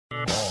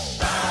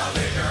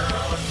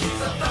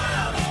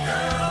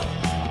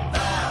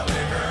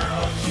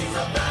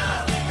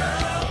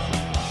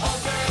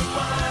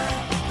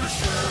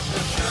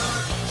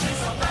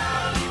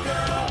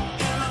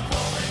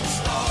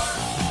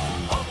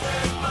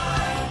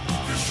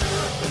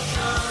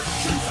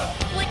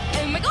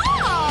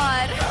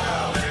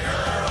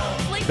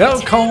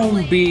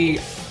Welkom bij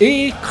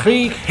Ik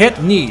Kreeg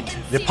Het Niet,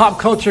 de Pop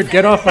Culture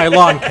Get Off My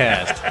Lawn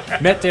cast.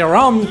 Met de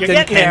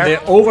rampen en de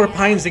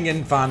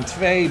overpeinzingen van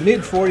twee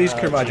mid-40s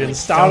curmudgeons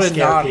staren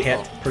naar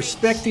het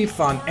perspectief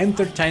van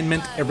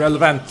entertainment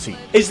irrelevantie.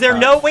 Is there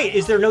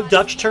no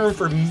Dutch term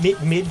for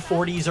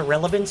mid-40s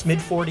irrelevance,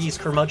 mid-40s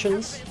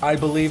curmudgeons? I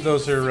believe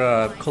those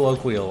are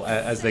colloquial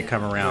as they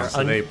come around,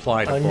 so they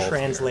apply to both.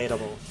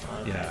 Untranslatable.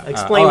 Yeah.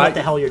 Explain what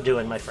the hell you're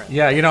doing, my friend.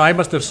 Yeah, you know, I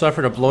must have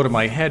suffered a blow to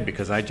my head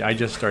because I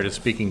just started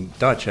speaking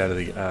Dutch out of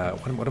the...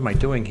 what am I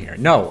doing here?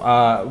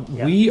 No,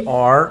 we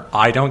are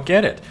I Don't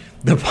Get It,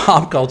 the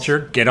pop culture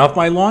Get Off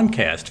My Lawn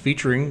cast,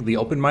 featuring the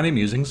open-minded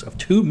musings of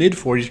two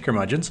mid-40s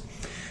curmudgeons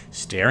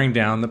staring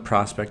down the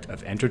prospect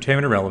of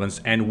entertainment irrelevance.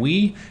 And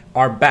we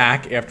are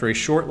back after a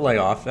short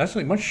layoff. That's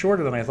actually much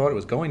shorter than I thought it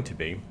was going to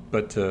be.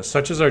 But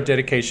such is our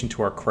dedication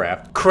to our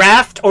craft.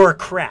 Craft or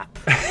crap?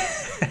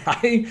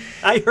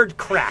 I heard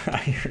crap. I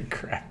heard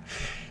crap.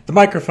 The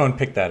microphone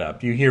picked that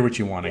up. You hear what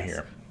you want to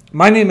hear.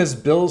 My name is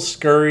Bill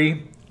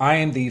Scurry. I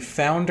am the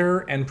founder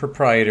and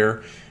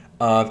proprietor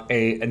of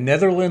a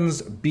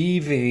Netherlands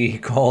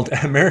BV called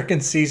American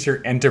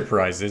Caesar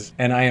Enterprises,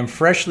 and I am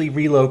freshly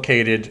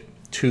relocated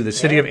to the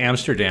city of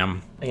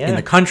Amsterdam in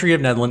the country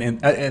of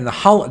Netherlands, in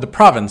the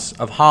province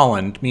of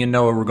Holland. Me and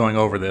Noah were going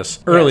over this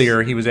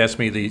earlier. He was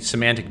asking me the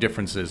semantic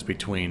differences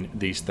between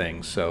these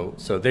things. So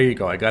there you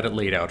go. I got it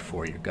laid out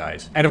for you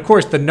guys. And of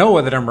course, the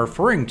Noah that I'm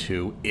referring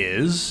to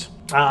is...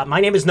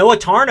 my name is Noah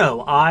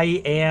Tarnow.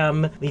 I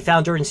am the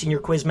founder and senior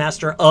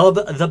quizmaster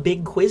of The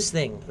Big Quiz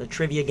Thing, the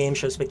trivia game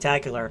show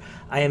spectacular.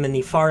 I am in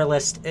the far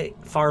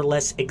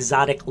less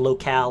exotic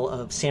locale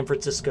of San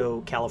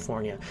Francisco,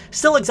 California.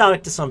 Still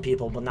exotic to some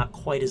people, but not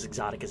quite as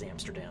exotic as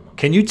Amsterdam.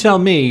 Can you tell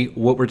me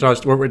what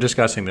we're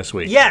discussing this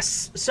week?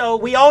 Yes. So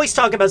we always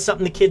talk about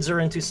something the kids are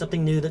into,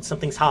 something new, that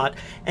something's hot.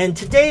 And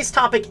today's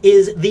topic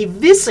is the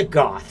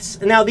Visigoths.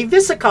 Now, the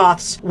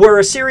Visigoths were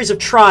a series of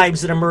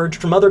tribes that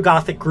emerged from other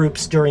Gothic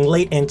groups during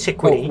late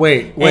antiquity. Oh,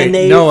 wait, and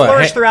they Noah,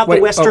 flourished throughout the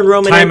Western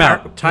Roman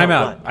Empire. Time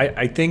out.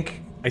 I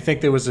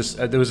think there was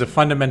a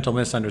fundamental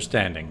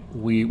misunderstanding.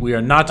 We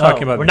are not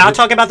talking about. We're not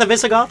talking about the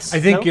Visigoths. I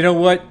think you know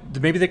what?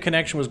 Maybe the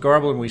connection was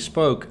garbled when we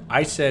spoke.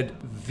 I said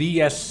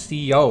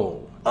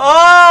VSCO.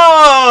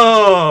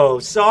 Oh,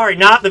 sorry.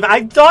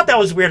 I thought that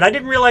was weird. I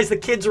didn't realize the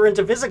kids were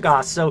into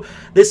Visigoths, so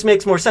this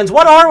makes more sense.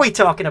 What are we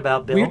talking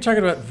about, Bill? We're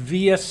talking about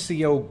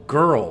VSCO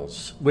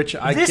girls, which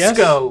I guess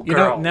girls.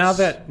 Now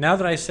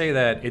that I say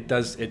that, it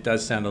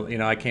does sound,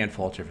 I can't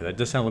fault you for that. It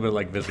does sound a little bit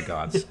like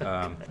Visigoths.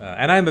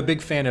 And I'm a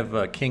big fan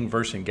of King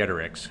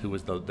Vercingetorix, who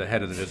was the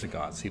head of the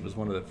Visigoths. He was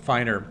one of the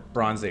finer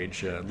Bronze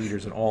Age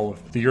leaders in all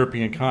of the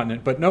European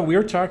continent. But no, we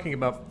are talking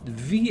about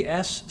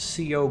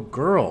VSCO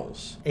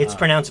girls. It's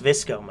pronounced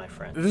Visco, my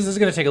friend. This is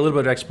going to take a little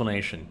bit of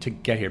explanation to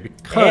get here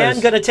because... And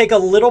going to take a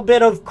little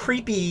bit of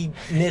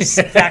creepiness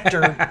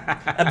factor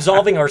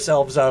absolving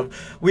ourselves of.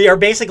 We are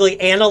basically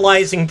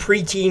analyzing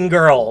preteen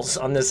girls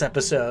on this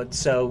episode,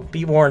 so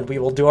be warned, we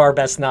will do our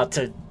best not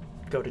to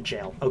go to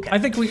jail. Okay. I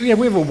think we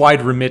have a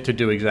wide remit to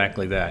do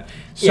exactly that.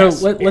 So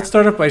let's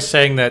start off by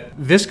saying that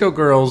Visco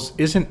Girls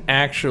isn't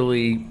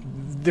actually...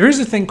 There is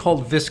a thing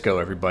called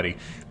Visco, everybody.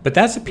 But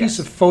that's a piece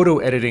of photo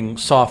editing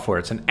software.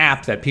 It's an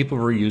app that people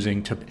were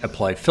using to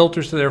apply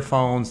filters to their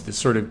phones to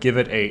sort of give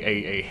it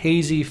a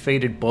hazy,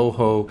 faded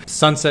boho,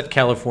 sunset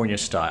California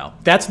style.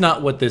 That's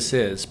not what this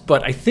is.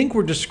 But I think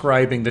we're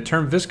describing the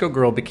term Visco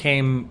Girl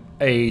became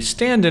a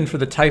stand-in for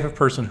the type of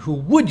person who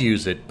would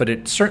use it, but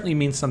it certainly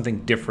means something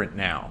different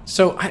now.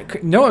 So,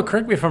 Noah,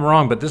 correct me if I'm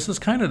wrong, but this is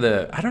kind of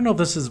I don't know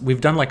if we've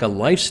done like a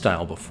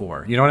lifestyle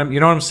before. You know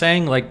what I'm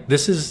saying? Like,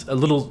 this is a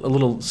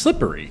little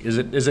slippery. Is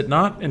it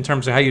not, in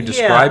terms of how you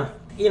describe?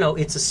 Yeah,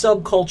 it's a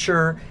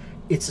subculture,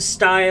 it's a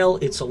style,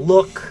 it's a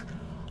look.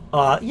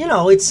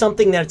 It's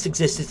something that's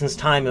existed since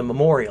time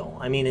immemorial.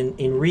 I mean,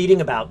 in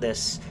reading about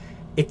this,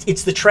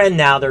 it's the trend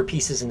now. There are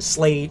pieces in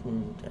Slate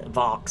and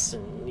Vox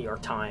and New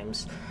York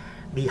Times.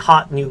 The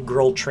hot new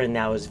girl trend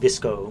now is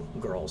Visco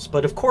girls.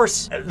 But of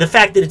course, the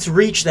fact that it's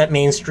reached that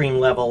mainstream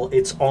level,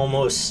 it's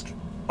almost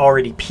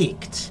already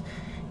peaked.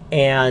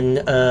 And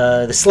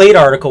the Slate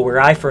article where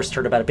I first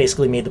heard about it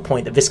basically made the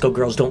point that Visco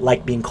girls don't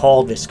like being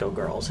called Visco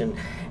girls.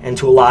 And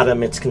to a lot of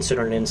them, it's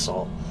considered an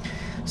insult.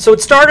 So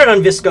it started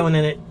on Visco, and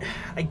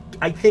then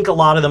I think a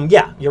lot of them,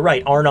 you're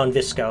right, aren't on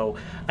Visco.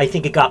 I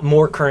think it got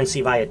more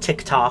currency via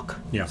TikTok,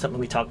 something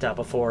we talked about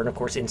before, and of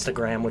course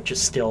Instagram, which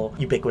is still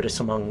ubiquitous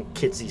among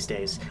kids these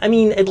days. I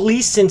mean, at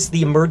least since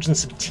the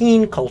emergence of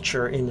teen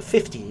culture in the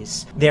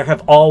 50s, there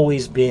have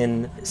always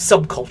been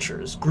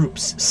subcultures,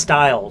 groups,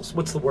 styles,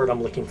 what's the word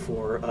I'm looking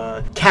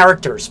for?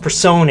 Characters,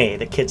 personae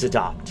that kids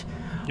adopt.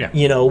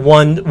 Yeah.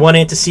 One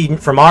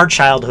antecedent from our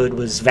childhood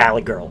was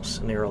Valley Girls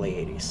in the early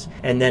 80s.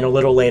 And then a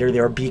little later,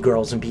 there were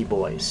B-Girls and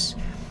B-Boys.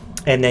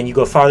 And then you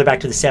go farther back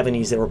to the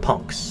 70s, there were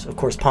punks. Of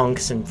course,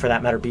 punks, and for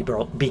that matter,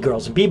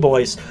 B-girls and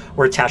B-boys,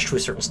 were attached to a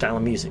certain style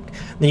of music.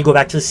 Then you go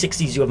back to the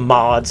 60s, you have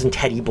mods and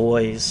teddy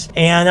boys.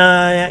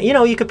 And,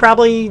 you could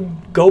probably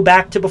go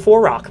back to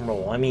before rock and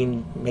roll. I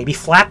mean, maybe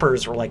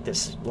flappers were like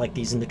these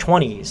in the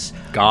 20s.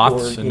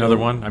 Goths, another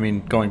one. I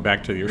mean, going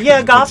back to your...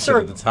 Yeah, goths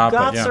are...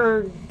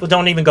 Well,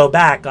 don't even go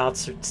back.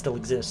 Goths still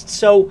exist.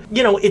 So,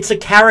 it's a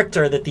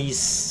character that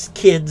these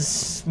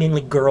kids,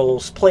 mainly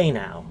girls, play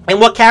now. And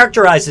what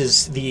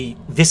characterizes the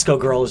Visco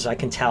girls, I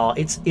can tell,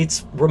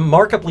 it's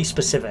remarkably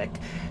specific.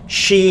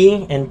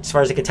 She, and as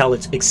far as I can tell,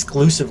 it's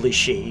exclusively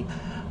she,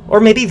 or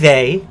maybe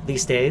they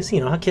these days,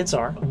 how kids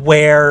are,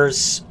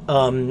 wears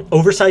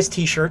oversized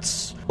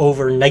t-shirts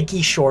over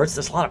Nike shorts.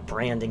 There's a lot of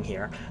branding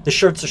here. The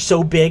shirts are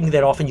so big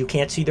that often you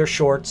can't see their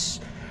shorts.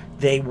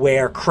 They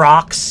wear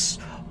Crocs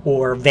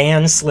or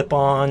Vans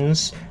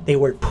slip-ons. They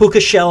wear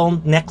puka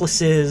shell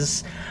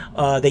necklaces.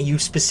 They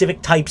use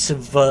specific types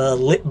of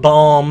lip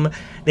balm.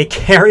 They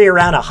carry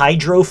around a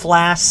hydro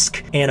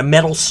flask and a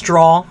metal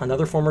straw,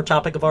 another former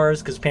topic of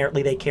ours, because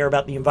apparently they care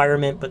about the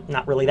environment, but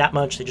not really that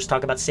much. They just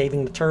talk about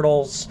saving the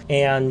turtles.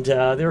 And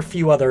there are a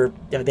few other...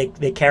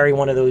 they carry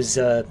one of those,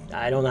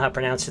 I don't know how to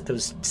pronounce it,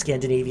 those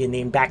Scandinavian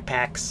named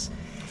backpacks.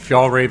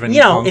 Fjallraven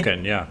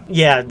Pumpkin, yeah.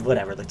 Yeah,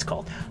 whatever that's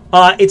called.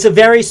 It's a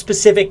very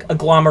specific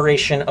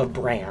agglomeration of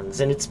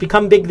brands, and it's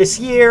become big this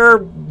year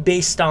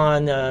based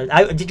on...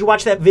 did you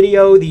watch that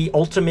video, the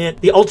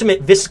ultimate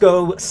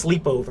Visco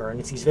sleepover? And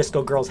it's these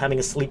Visco girls having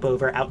a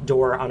sleepover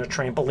outdoor on a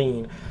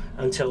trampoline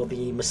until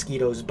the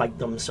mosquitoes bite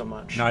them so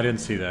much. No, I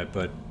didn't see that,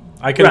 but...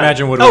 I can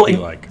imagine what it would be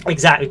like.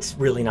 Exactly. It's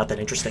really not that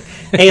interesting.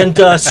 And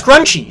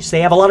scrunchies. They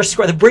have a lot of...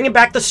 They're bringing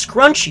back the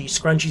scrunchies.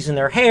 Scrunchies in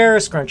their hair,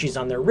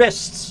 scrunchies on their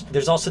wrists.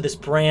 There's also this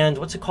brand,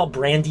 what's it called?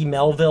 Brandy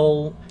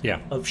Melville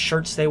of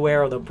shirts they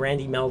wear, although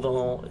Brandy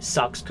Melville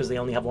sucks because they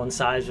only have one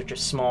size, which is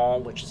small,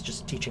 which is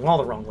just teaching all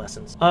the wrong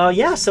lessons.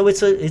 So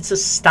it's a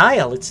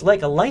style. It's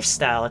like a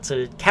lifestyle. It's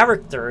a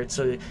character. It's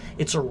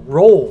a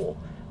role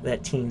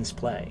that teens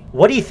play.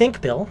 What do you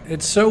think, Bill?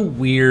 It's so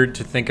weird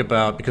to think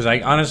about, because I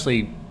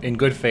honestly, in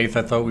good faith,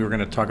 I thought we were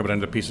going to talk about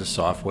another piece of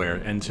software,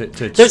 and to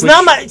there's switch...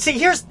 not much.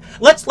 See,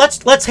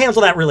 let's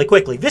handle that really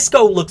quickly.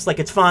 Visco looks like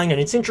it's fine and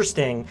it's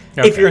interesting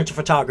if you're into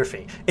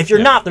photography. If you're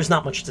not, there's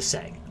not much to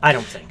say, I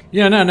don't think.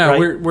 Yeah, no.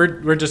 Right?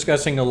 We're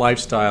discussing a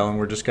lifestyle, and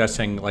we're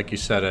discussing, like you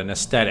said, an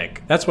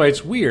aesthetic. That's why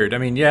it's weird. I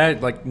mean,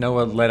 like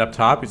Noah led up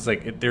top. It's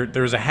like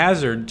there's a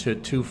hazard to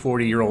two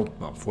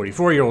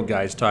 44-year-old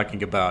guys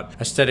talking about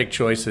aesthetic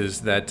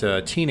choices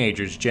that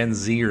teenagers, Gen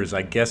Zers,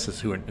 I guess is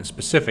who in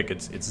specific.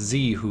 It's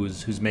Z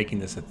who's making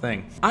this a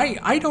thing.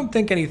 I don't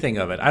think anything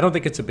of it. I don't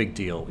think it's a big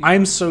deal.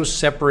 I'm so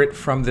separate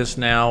from this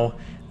now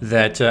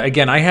that,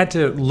 again, I had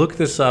to look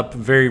this up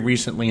very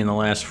recently in the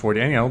last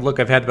 40. Look,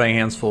 I've had my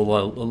hands full,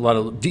 a lot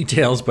of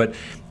details, but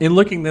in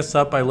looking this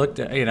up, I looked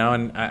at,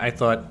 and I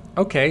thought,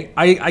 okay,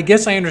 I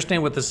guess I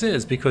understand what this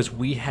is, because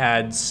we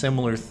had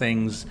similar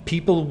things.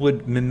 People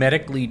would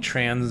mimetically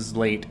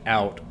translate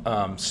out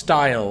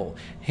style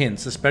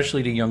hints,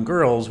 especially to young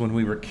girls when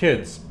we were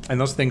kids. And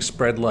those things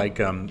spread like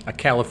a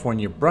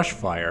California brush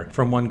fire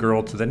from one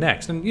girl to the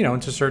next. And, to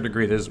a certain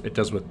degree, it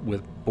does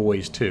with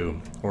boys,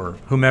 too, or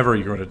whomever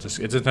you're going to...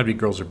 It doesn't have to be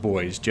girls or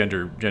boys,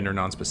 gender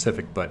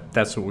non-specific, but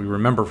that's what we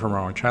remember from our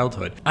own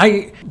childhood.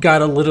 I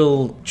got a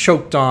little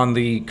choked on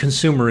the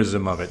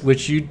consumerism of it,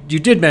 which you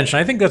did mention.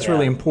 I think that's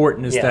really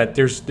important, is that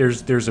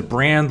there's a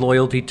brand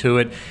loyalty to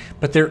it,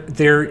 but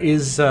there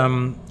is...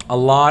 a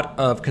lot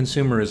of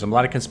consumerism, a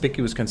lot of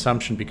conspicuous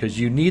consumption, because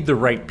you need the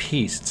right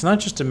piece. It's not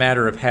just a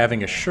matter of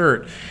having a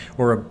shirt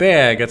or a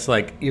bag. It's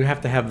like you have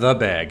to have the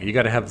bag. You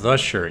got to have the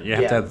shirt. You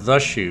have to have the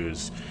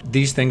shoes.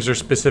 These things are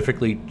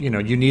specifically,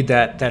 you need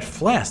that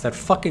flask, that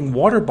fucking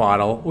water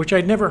bottle, which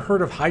I'd never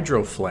heard of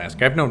Hydro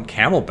Flask. I've known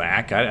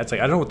Camelback. It's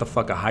like, I don't know what the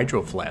fuck a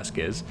Hydro Flask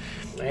is.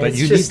 But it's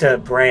just a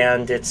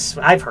brand.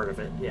 I've heard of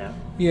it, yeah.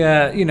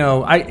 Yeah,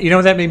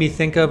 what that made me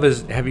think of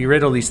is, have you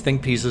read all these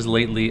think pieces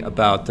lately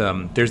about,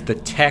 there's the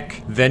tech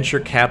venture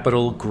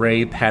capital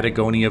gray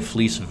Patagonia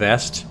fleece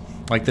vest?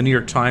 Like the New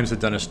York Times had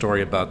done a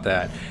story about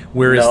that.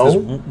 Whereas this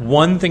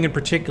one thing in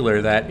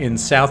particular, that in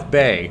South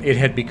Bay, it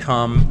had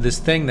become this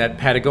thing that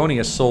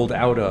Patagonia sold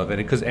out of, and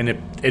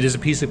it is a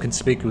piece of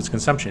conspicuous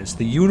consumption. It's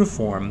the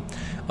uniform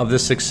of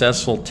this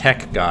successful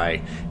tech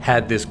guy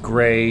had this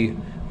gray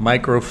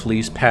micro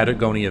fleece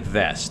Patagonia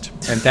vest,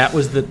 and that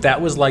was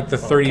like the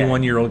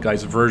 31-year-old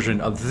guy's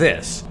version of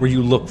this, where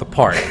you look the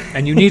part,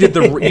 and you needed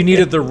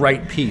the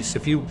right piece.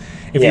 If you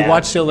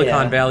watch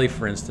Silicon Valley,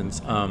 for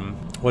instance,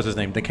 what's his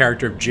name? The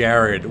character of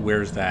Jared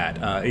wears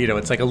that.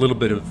 It's like a little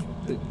bit of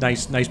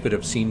nice bit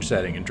of scene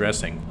setting and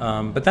dressing.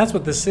 But that's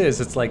what this is.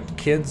 It's like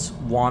kids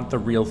want the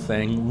real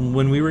thing.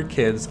 When we were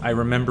kids, I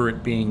remember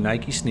it being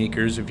Nike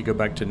sneakers. If you go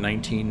back to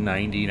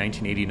 1990,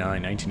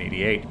 1989,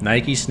 1988,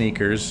 Nike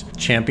sneakers,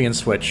 Champion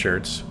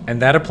sweatshirts,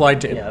 and that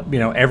applied to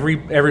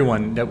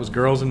everyone that was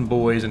girls and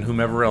boys and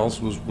whomever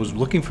else was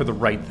looking for the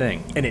right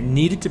thing. And it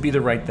needed to be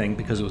the right thing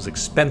because it was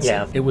expensive.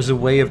 Yeah. It was a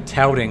way of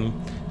touting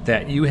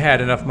that you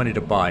had enough money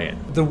to buy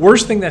it. The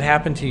worst thing that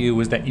happened to you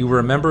was that you were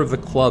a member of the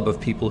club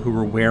of people who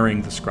were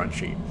wearing the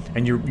scrunchie,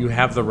 and you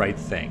have the right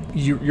thing.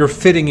 You're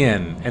fitting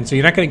in, and so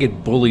you're not going to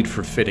get bullied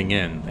for fitting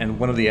in. And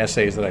one of the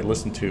essays that I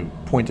listened to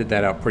pointed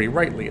that out pretty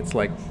rightly. It's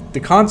like the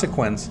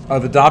consequence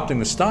of adopting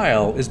the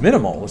style is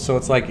minimal. So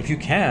it's like, if you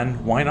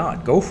can, why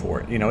not? Go for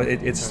it. You know,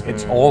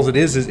 it's all it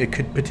is it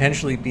could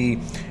potentially be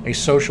a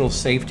social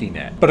safety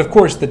net. But of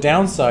course, the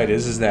downside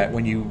is that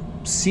when you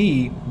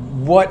see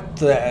what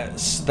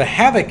the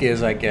havoc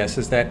is, I guess,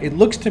 is that it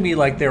looks to me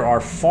like there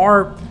are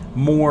far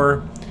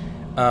more,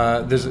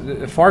 there's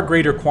a far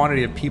greater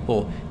quantity of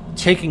people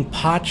taking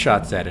pot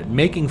shots at it,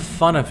 making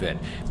fun of it,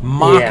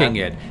 mocking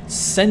it,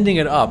 sending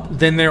it up,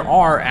 than there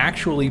are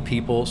actually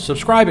people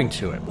subscribing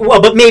to it.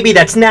 Well, but maybe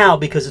that's now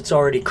because it's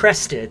already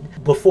crested.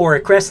 Before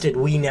it crested,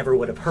 we never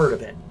would have heard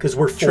of it because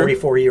we're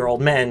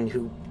 44-year-old men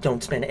who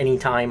don't spend any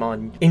time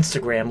on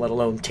Instagram, let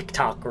alone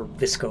TikTok or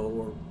Visco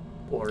or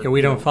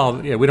we don't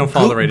follow the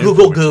right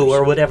Google Goo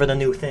or whatever the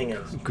new thing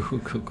is.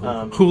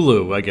 Google.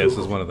 Hulu, I guess,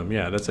 is one of them.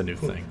 Yeah, that's a new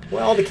thing.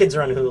 Well, all the kids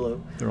are on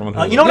Hulu. They're on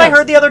Hulu. You know what I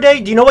heard the other day?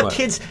 Do you know what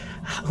kids...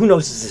 Who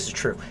knows if this is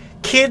true?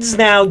 Kids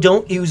now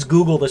don't use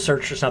Google to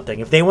search for something.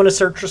 If they want to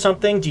search for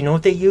something, do you know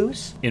what they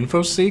use?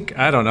 InfoSeek?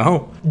 I don't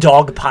know.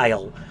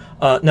 Dogpile.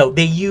 No,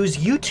 they use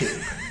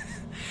YouTube.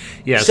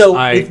 Yes, so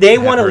if they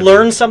want to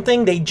learn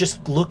something, they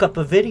just look up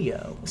a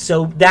video.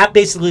 So that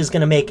basically is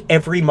going to make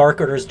every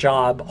marketer's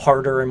job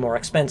harder and more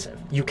expensive.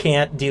 You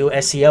can't do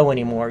SEO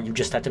anymore. You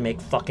just have to make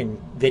fucking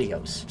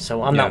videos.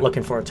 So I'm not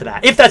looking forward to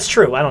that. If that's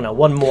true, I don't know.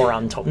 One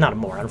moron, not a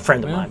moron, a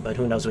friend of mine, but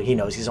who knows what he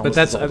knows. He's almost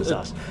as old as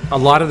us. A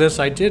lot of this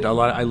I did.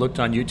 I looked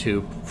on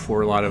YouTube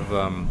for a lot of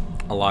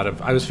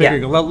I was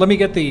figuring, well, let me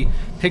get the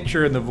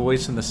picture and the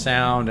voice and the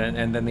sound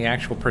and then the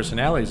actual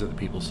personalities of the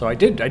people. So I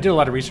did a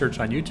lot of research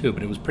on YouTube,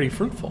 and it was pretty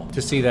fruitful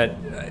to see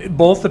that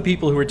both the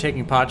people who were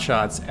taking pot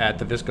shots at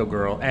the Visco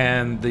girl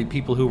and the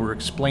people who were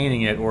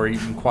explaining it, or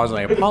even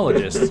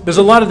quasi-apologists, there's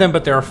a lot of them,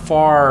 but there are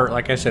far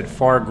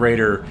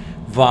greater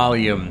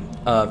volume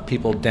of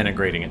people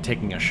denigrating it,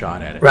 taking a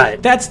shot at it.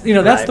 Right. That's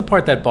the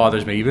part that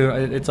bothers me.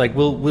 It's like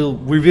we'll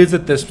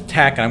revisit this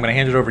tack, and I'm going to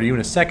hand it over to you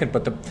in a second.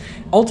 But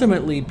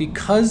ultimately,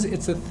 because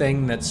it's a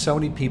thing that so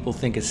many people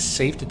think is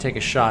safe to take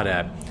a shot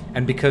at,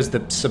 and because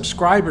the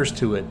subscribers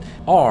to it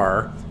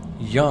are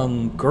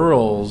young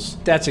girls,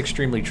 that's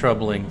extremely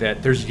troubling.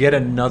 That there's yet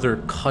another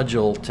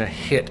cudgel to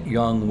hit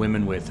young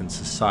women with in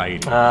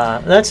society.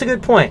 That's a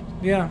good point.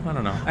 Yeah, I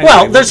don't know.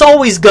 Well, there's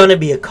always going to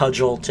be a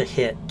cudgel to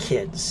hit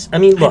kids. I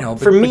mean, look,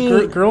 for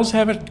me, girls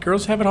have it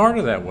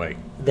harder that way.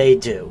 They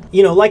do.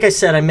 You know, like I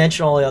said, I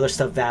mentioned all the other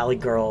stuff, Valley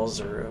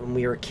Girls, or when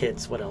we were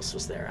kids. What else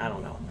was there? I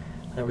don't know.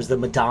 There was the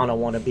Madonna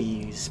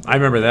wannabes. I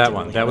remember that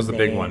one. That was the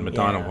big one.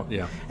 Madonna.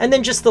 Yeah. And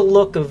then just the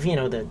look of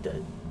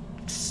the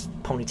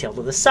ponytail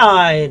to the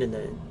side and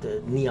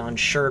the neon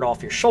shirt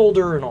off your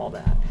shoulder and all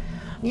that,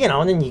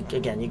 and then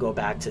you go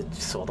back to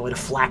all the way to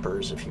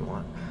flappers if you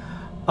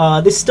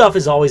want. This stuff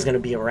is always going to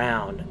be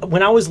around.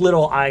 When I was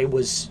little, I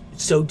was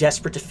so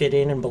desperate to fit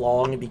in and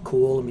belong and be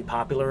cool and be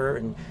popular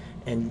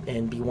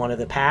and be one of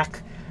the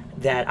pack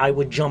that I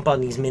would jump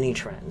on these mini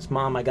trends.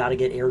 Mom, I got to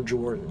get Air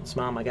Jordans.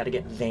 Mom, I got to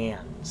get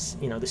Vans.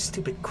 This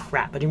stupid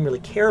crap. I didn't really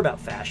care about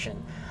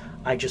fashion.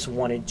 I just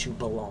wanted to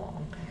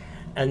belong.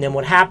 And then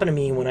what happened to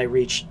me when I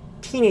reached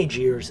teenage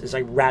years is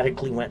I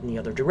radically went in the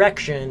other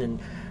direction and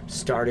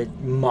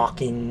started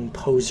mocking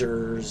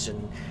posers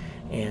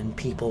and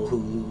people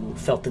who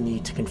felt the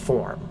need to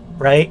conform,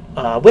 right?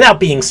 Without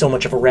being so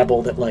much of a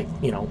rebel that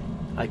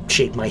I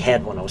shaved my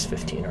head when I was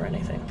 15 or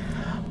anything.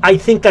 I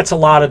think that's a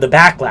lot of the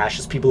backlash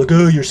is people like,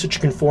 oh, you're such a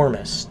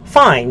conformist.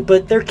 Fine,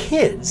 but they're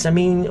kids. I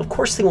mean, of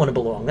course they want to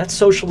belong. That's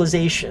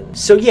socialization.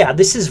 So yeah,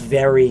 this is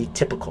very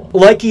typical.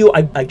 Like you,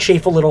 I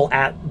chafe a little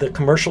at the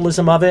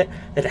commercialism of it,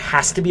 that it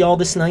has to be all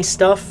this nice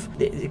stuff,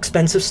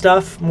 expensive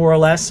stuff, more or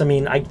less. I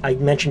mean, I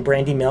mentioned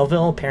Brandy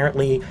Melville.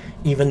 Apparently,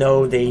 even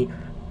though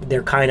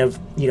they're kind of,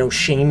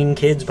 shaming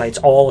kids by it's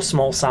all a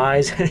small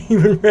size. I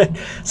even read,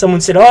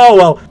 someone said, oh,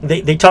 well,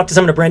 they talked to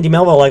someone at Brandy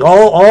Melville, like,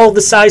 all the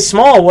size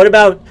small. What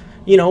about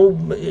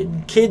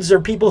kids or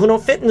people who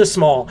don't fit in the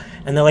small?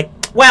 And they're like,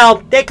 well,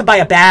 they could buy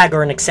a bag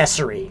or an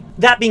accessory.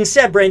 That being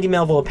said, Brandy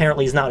Melville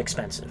apparently is not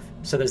expensive.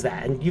 So there's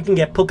that. And you can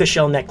get puka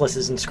shell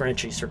necklaces and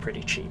scrunchies for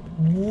pretty cheap.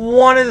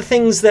 One of the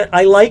things that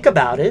I like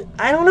about it,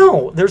 I don't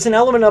know, there's an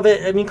element of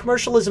it, I mean,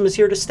 commercialism is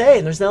here to stay,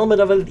 and there's an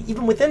element of it,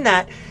 even within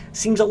that,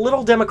 seems a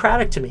little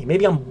democratic to me.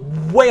 Maybe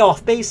I'm way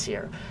off base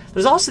here.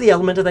 There's also the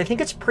element that I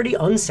think it's pretty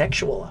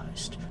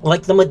unsexualized.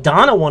 Like the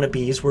Madonna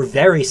wannabes were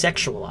very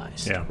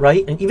sexualized,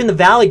 right? And even the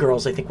Valley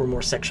Girls, I think, were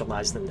more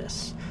sexualized than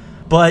this.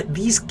 But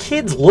these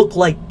kids look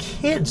like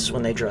kids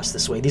when they dress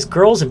this way. These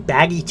girls in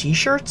baggy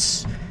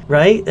T-shirts,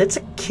 right? That's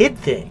a kid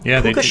thing.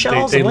 Yeah, puka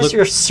shells, unless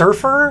you're a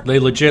surfer. They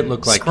legit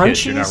look like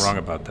kids. You're not wrong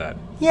about that.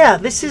 Yeah,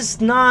 this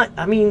is not.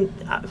 I mean,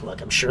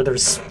 look, I'm sure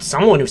there's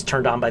someone who's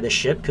turned on by this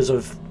shit because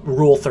of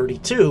Rule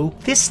 32.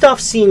 This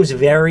stuff seems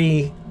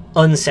very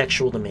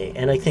unsexual to me.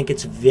 And I think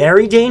it's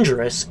very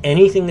dangerous.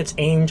 Anything that's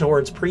aimed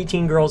towards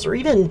preteen girls or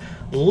even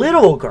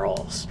little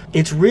girls,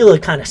 it's really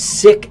kind of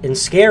sick and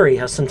scary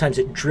how sometimes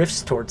it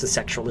drifts towards the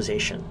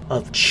sexualization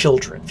of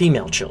children,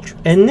 female children.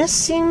 And this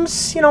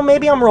seems,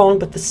 maybe I'm wrong,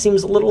 but this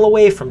seems a little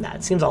away from that.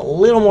 It seems a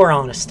little more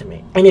honest to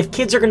me. And if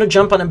kids are going to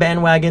jump on a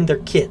bandwagon, they're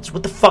kids.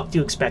 What the fuck do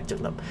you expect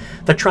of them?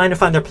 They're trying to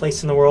find their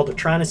place in the world. They're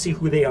trying to see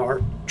who they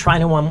are,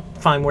 trying to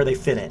find where they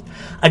fit in.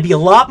 I'd be a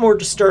lot more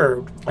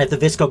disturbed if the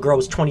VSCO girl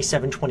was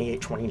 27,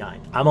 28,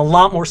 29. I'm a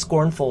lot more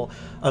scornful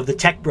of the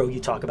tech bro you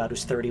talk about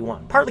who's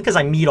 31. Partly because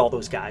I meet all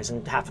those guys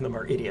and half of them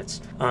are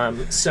idiots.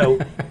 So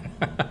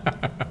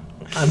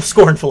I'm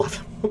scornful of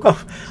them.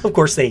 Of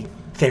course,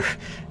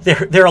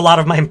 they're a lot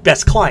of my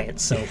best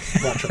clients. So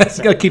watch what I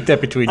say. Gotta keep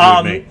that between you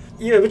and me.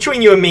 Yeah,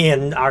 between you and me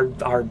and our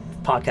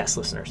podcast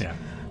listeners. Yeah.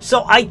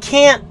 So I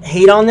can't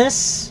hate on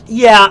this.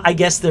 Yeah, I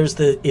guess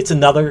it's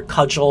another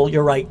cudgel,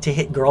 you're right, to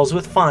hit girls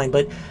with, fine,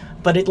 but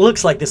it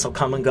looks like this will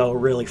come and go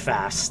really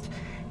fast.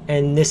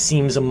 And this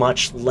seems a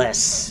much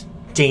less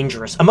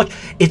dangerous.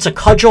 It's a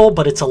cudgel,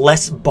 but it's a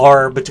less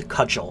barbed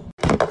cudgel.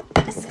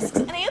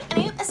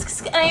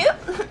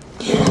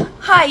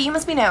 Hi, you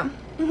must be new.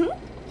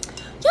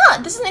 Yeah,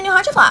 this is a new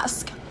hydro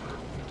flask.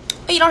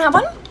 Oh, you don't have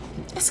one?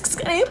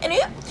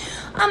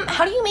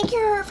 How do you make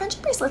your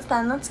friendship bracelets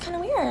then? That's kind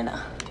of weird.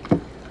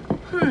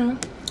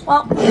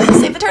 Well,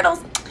 save the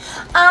turtles.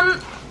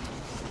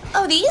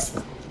 Oh, these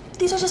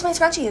are just my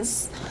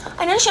scrunchies.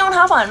 I noticed you don't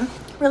have one.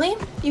 Really?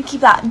 You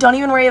keep that. Don't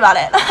even worry about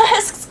it.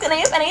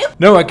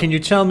 Noah, can you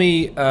tell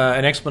me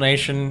an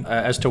explanation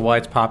as to why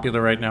it's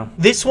popular right now?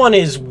 This one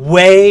is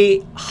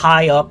way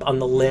high up on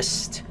the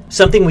list.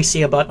 Something we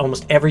see about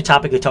almost every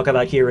topic we talk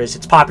about here is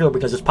it's popular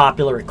because it's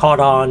popular, it caught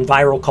on,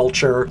 viral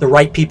culture, the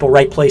right people,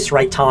 right place,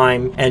 right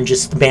time, and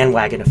just the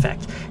bandwagon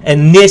effect.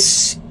 And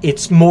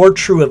it's more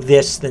true of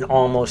this than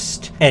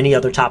almost any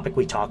other topic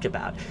we talked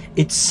about.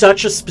 It's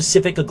such a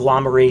specific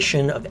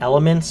agglomeration of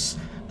elements: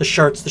 the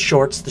shirts, the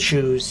shorts, the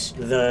shoes,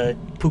 the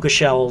puka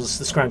shells,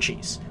 the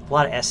scrunchies. A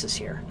lot of S's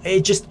here.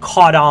 It just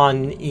caught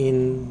on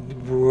in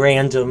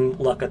random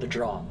luck of the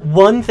draw.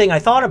 One thing I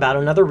thought about,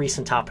 another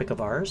recent topic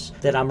of ours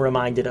that I'm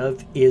reminded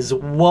of, is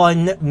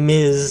one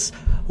Ms.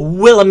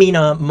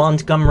 Wilhelmina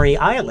Montgomery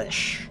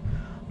Eilish.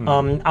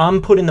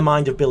 I'm put in the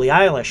mind of Billie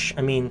Eilish.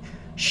 I mean,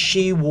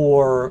 she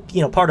wore,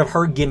 part of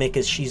her gimmick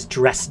is she's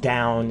dressed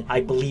down,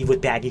 I believe,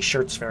 with baggy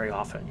shirts very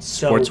often.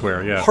 So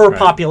sportswear, yeah. Her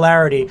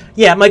popularity,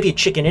 it might be a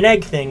chicken and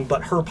egg thing,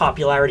 but her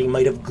popularity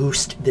might have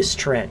goosed this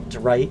trend,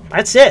 right?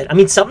 That's it. I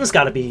mean, something's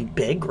got to be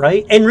big,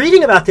 right? And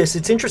reading about this,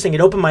 it's interesting.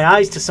 It opened my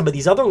eyes to some of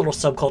these other little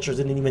subcultures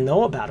I didn't even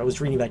know about. I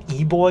was reading about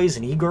e-boys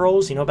and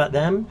e-girls, you know about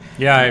them?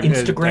 Yeah.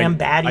 Instagram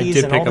baddies I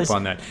did and pick all this. up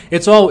on that.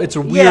 It's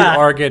a weird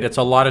argot. It's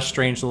a lot of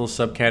strange little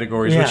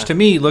subcategories, which to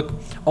me look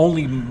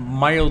only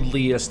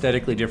mildly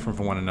aesthetically different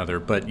from one another,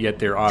 but yet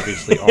there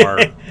obviously are.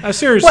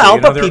 Seriously. Well,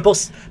 but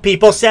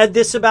people said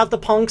this about the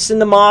punks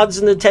and the mods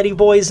and the teddy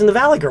boys and the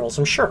Valley Girls,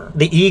 I'm sure.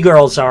 The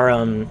e-girls are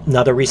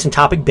another recent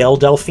topic. Belle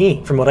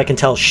Delphine, from what I can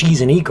tell,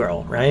 she's an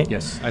e-girl, right?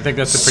 Yes, I think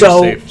that's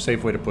a pretty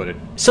safe way to put it.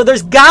 So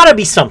there's got to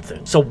be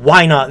something. So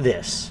why not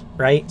this,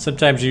 right?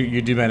 Sometimes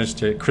you do manage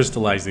to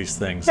crystallize these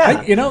things.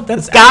 Yeah.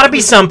 That's got to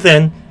be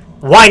something.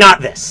 Why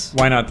not this?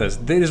 Why not this?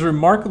 It is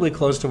remarkably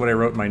close to what I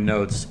wrote in my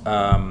notes.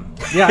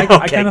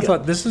 I kind of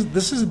thought this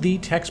is the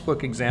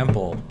textbook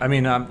example. I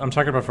mean, I'm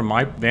talking about from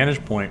my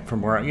vantage point,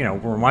 from where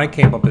when I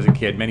came up as a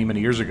kid many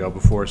years ago,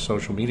 before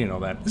social media and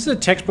all that. This is a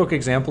textbook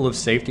example of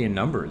safety in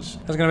numbers.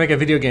 I was going to make a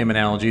video game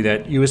analogy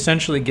that you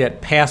essentially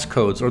get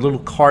passcodes or little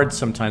cards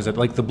sometimes that,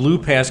 like, the blue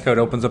passcode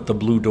opens up the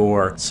blue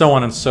door, so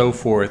on and so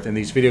forth in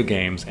these video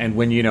games. And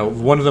when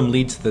one of them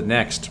leads to the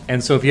next,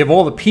 and so if you have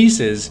all the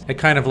pieces, it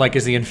kind of like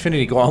is the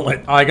Infinity Gauntlet.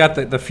 I got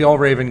the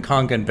Fjallraven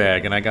Kangen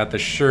bag, and I got the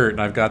shirt,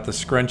 and I've got the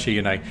scrunchie,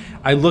 and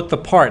I look the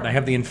part, and I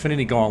have the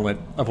Infinity Gauntlet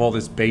of all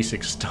this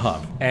basic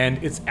stuff, and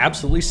it's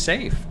absolutely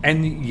safe.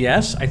 And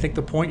yes, I think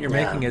the point you're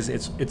making is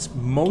it's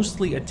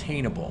mostly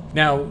attainable.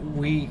 Now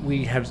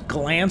we have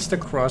glanced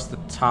across the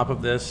top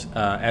of this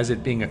as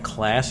it being a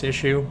class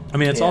issue. I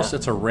mean, it's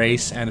a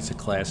race and it's a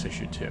class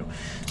issue too.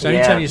 So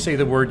anytime you say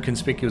the word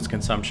conspicuous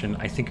consumption,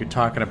 I think you're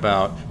talking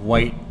about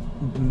white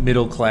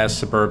middle-class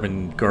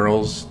suburban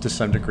girls to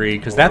some degree,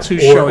 because that's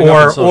who's showing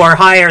up. Or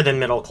higher than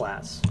middle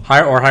class.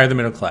 Higher than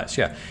middle class,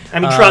 yeah.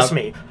 I mean, trust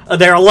me,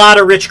 there are a lot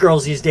of rich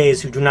girls these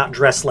days who do not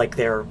dress like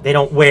they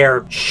don't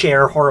wear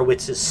Cher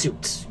Horowitz's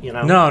suits,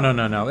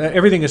 No.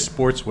 Everything is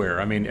sportswear.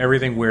 I mean,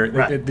 everything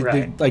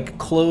like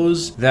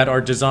clothes that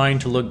are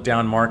designed to look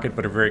down market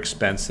but are very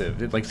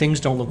expensive. Like, things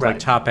don't look like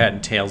Top Hat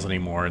and Tails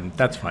anymore, and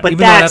that's fine.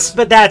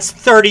 But that's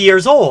 30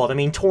 years old. I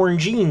mean, torn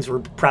jeans were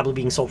probably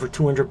being sold for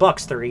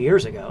 $200 30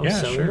 years ago.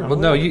 Yeah, sure. Well,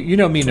 no, you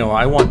know me, Noah.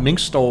 I want mink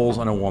stoles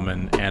on a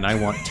woman, and I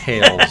want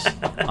tails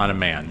on a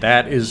man.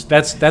 That's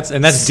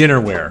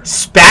dinnerware.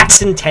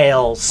 Spats and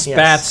tails.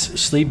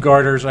 Spats, sleep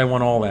garters. I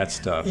want all that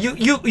stuff.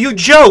 You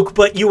joke,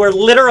 but you are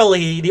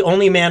literally the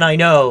only man I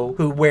know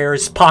who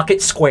wears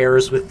pocket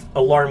squares with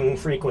alarming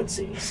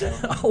frequency. So.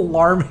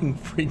 Alarming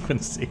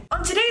frequency.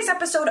 On today's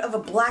episode of A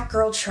Black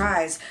Girl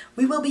Tries,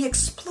 we will be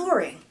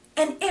exploring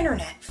an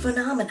internet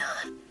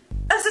phenomenon.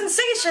 A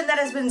sensation that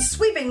has been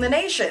sweeping the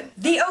nation.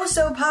 The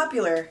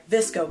oh-so-popular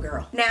VSCO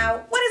Girl.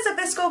 Now, what is a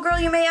VSCO Girl,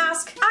 you may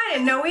ask? I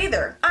didn't know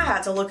either. I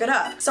had to look it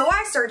up. So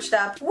I searched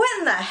up,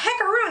 when the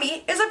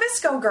heckaroonie is a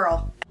VSCO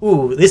Girl?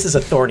 Ooh, this is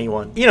a thorny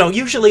one. You know,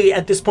 usually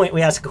at this point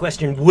we ask a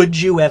question, would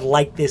you have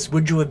liked this?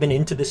 Would you have been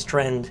into this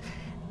trend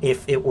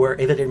if it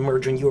had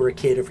emerged when you were a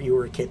kid, if you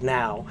were a kid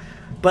now?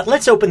 But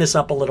let's open this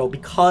up a little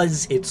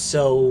because it's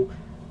so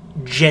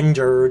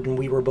gendered and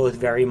we were both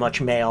very much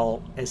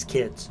male as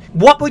kids.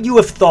 What would you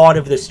have thought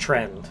of this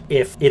trend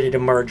if it had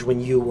emerged when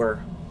you were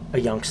a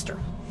youngster?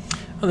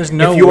 Well, there's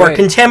no if you way.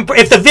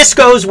 If the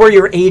VSCOs were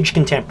your age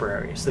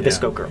contemporaries, the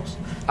VSCO girls.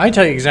 I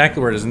tell you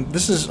exactly where it is. And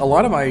this is a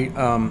lot of my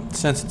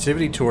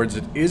sensitivity towards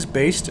it is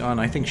based on,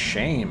 I think,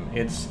 shame.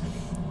 It's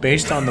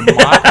based on the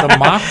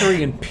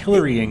mockery and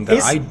pillorying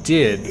that I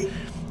did.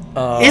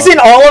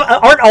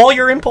 Aren't all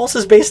your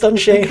impulses based on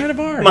shame? They kind of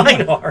are.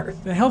 Mine are.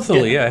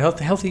 Healthily, yeah.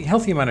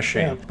 Healthy amount of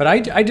shame. Yeah. But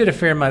I did a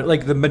fair amount,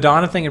 like the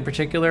Madonna thing in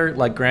particular,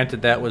 like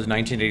granted that was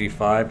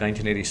 1985,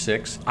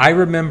 1986. I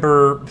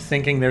remember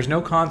thinking there's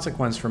no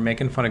consequence for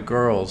making fun of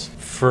girls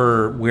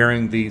for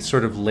wearing the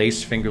sort of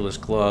lace fingerless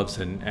gloves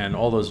and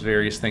all those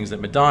various things that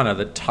Madonna,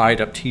 the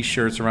tied up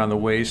t-shirts around the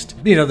waist,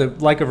 you know, the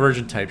Like a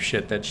Virgin type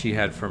shit that she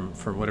had from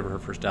whatever her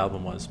first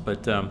album was.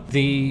 But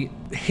the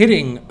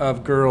hitting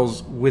of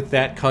girls with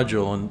that cudgel,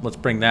 and let's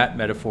bring that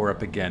metaphor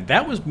up again,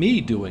 that was me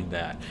doing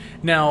that.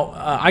 Now,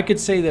 I could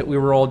say that we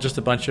were all just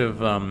a bunch of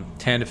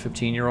 10 to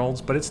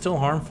 15-year-olds, but it's still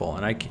harmful.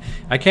 And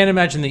I can't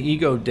imagine the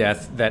ego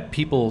death that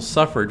people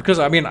suffered. Because,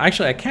 I mean,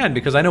 actually I can,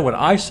 because I know what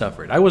I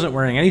suffered. I wasn't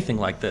wearing anything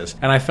like this,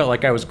 and I felt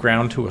like I was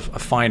ground to a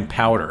fine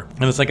powder.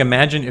 And it's like,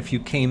 imagine if you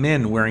came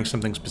in wearing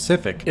something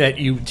specific that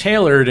you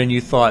tailored and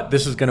you thought,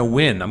 this is going to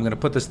win. I'm going to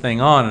put this thing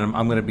on, and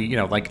I'm going to be, you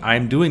know, like,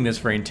 I'm doing this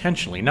very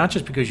intentionally. Not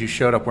just because you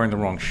showed up wearing the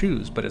wrong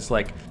shoes, but it's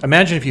like,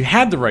 imagine if you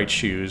had the right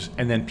shoes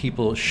and then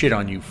people shit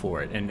on you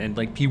for it. And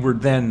like, you were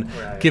then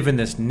given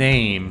this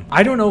name.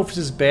 I don't know if it's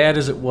as bad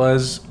as it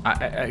was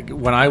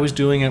when I was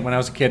doing it when I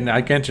was a kid. And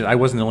I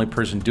wasn't the only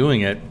person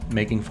doing it,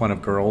 making fun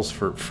of girls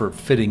for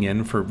fitting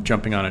in, for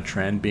jumping on a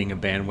trend, being a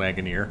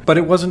bandwagoneer. But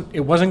it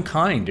wasn't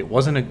kind. It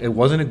wasn't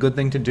a good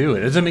thing to do.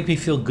 It doesn't make me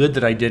feel good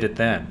that I did it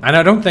then. And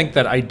I don't think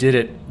that I did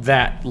it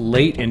that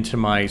late into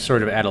my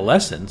sort of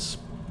adolescence.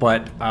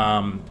 But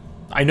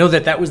I know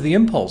that was the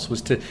impulse,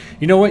 was to,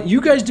 you know what,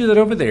 you guys do that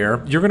over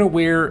there. You're going to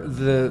wear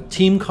the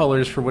team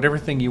colors for whatever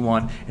thing you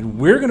want, and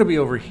we're going to be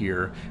over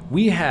here.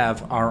 We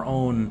have our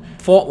own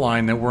fault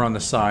line that we're on the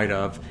side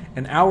of,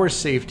 and our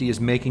safety is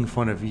making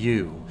fun of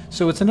you.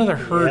 So it's another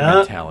herd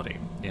mentality,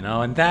 you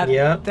know, and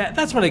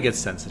that's what I get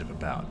sensitive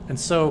about. And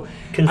so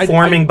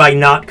conforming by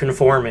not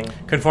conforming.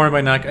 Conforming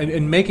by not,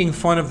 and making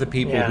fun of the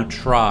people who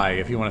try,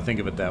 if you want to think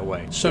of it that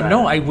way. So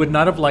no, I would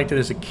not have liked it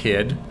as a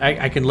kid.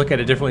 I can look at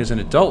it differently as an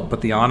adult,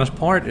 but the honest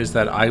part is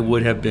that I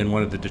would have been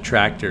one of the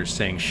detractors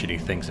saying shitty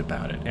things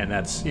about it. And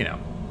that's, you know,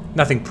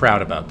 nothing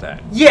proud about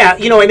that. Yeah,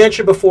 you know, I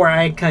mentioned before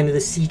I had kind of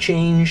the sea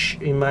change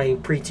in my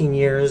preteen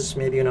years,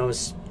 maybe when I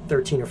was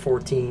 13 or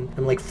 14.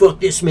 I'm like, fuck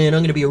this, man, I'm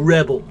going to be a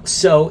rebel.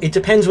 So it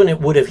depends when it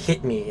would have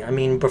hit me. I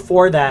mean,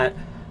 before that,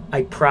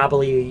 I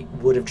probably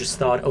would have just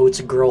thought, oh, it's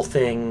a girl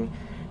thing,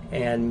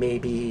 and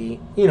maybe,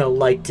 you know,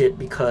 liked it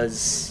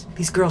because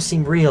these girls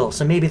seem real,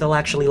 so maybe they'll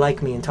actually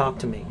like me and talk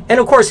to me. And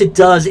of course it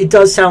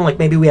does sound like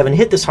maybe we haven't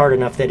hit this hard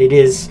enough that it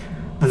is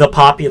the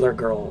popular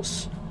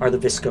girls are the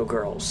VSCO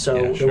girls. So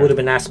it would have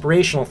been an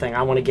aspirational thing.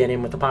 I want to get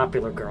in with the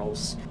popular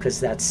girls because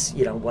that's,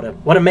 you know,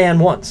 what a man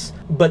wants.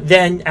 But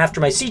then after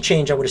my sea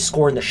change, I would have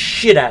scorned the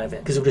shit out of it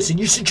because it would have said,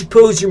 you're such a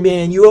poser,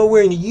 man. You are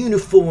wearing a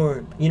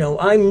uniform. You know,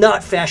 I'm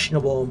not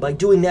fashionable, and by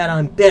doing that,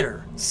 I'm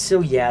better.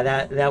 So yeah,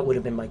 that would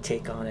have been my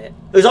take on it.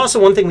 There's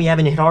also one thing we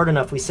haven't hit hard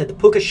enough. We said the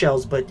puka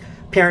shells, but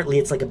apparently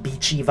it's like a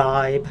beachy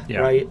vibe,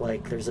 right?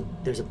 Like there's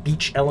a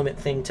beach element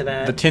thing to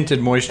that. The tinted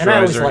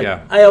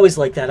moisturizer, I always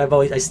like that.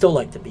 I still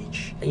like the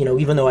beach. You know,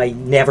 even though I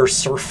never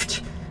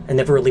surfed and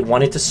never really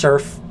wanted to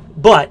surf.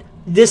 But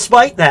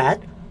despite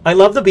that, I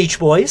love the Beach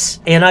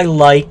Boys and I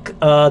like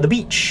the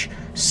beach.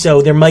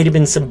 So there might have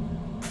been some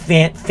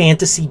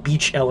fantasy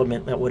beach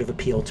element that would have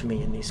appealed to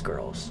me in these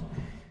girls.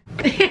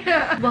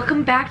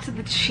 Welcome back to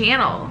the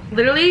channel.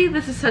 Literally,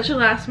 this is such a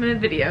last minute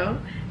video.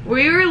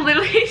 We were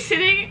literally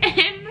sitting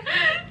in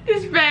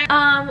this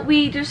bed.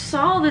 We just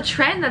saw the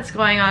trend that's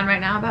going on right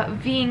now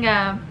about being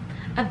a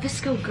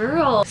VSCO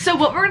girl. So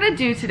what we're gonna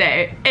do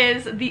today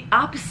is the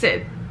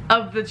opposite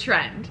of the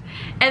trend.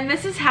 And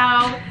this is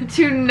how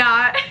to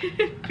not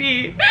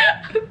be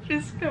a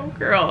VSCO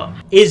girl.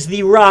 Is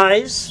the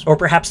rise, or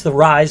perhaps the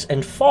rise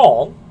and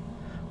fall,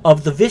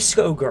 of the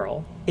VSCO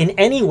girl in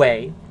any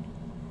way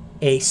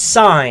a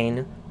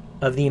sign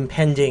of the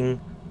impending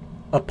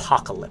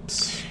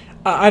apocalypse?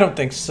 I don't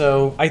think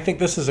so. I think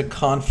this is a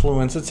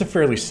confluence. It's a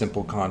fairly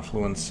simple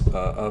confluence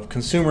of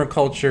consumer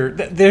culture.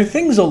 There are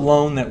things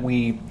alone that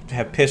we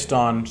have pissed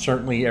on,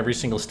 certainly every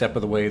single step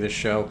of the way of this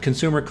show.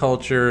 Consumer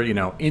culture,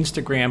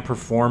 Instagram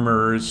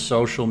performers,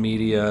 social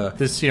media,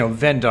 this,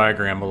 Venn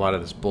diagram, a lot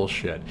of this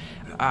bullshit.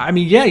 I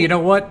mean, yeah, you know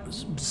what?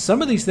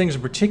 Some of these things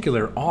in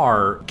particular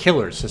are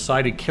killers,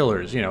 society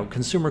killers.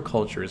 Consumer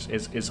culture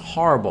is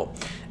horrible.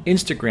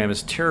 Instagram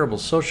is terrible.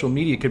 Social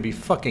media could be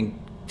fucking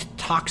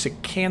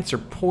toxic cancer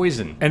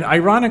poison. And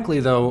ironically,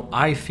 though,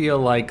 I feel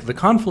like the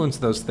confluence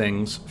of those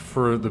things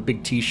for the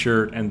big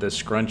t-shirt and the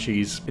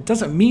scrunchies, it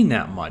doesn't mean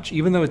that much.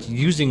 Even though it's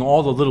using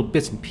all the little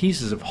bits and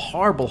pieces of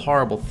horrible,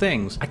 horrible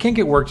things, I can't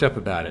get worked up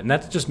about it. And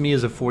that's just me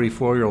as a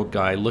 44-year-old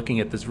guy looking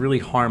at this really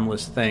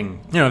harmless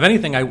thing. If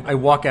anything, I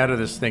walk out of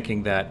this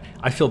thinking that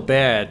I feel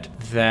bad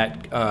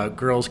that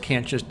girls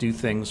can't just do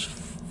things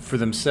for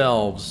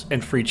themselves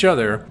and for each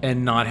other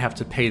and not have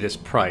to pay this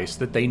price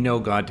that they know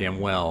goddamn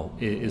well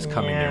is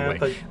coming their way.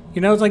 But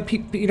it's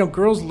like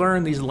girls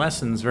learn these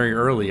lessons very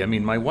early. I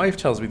mean, my wife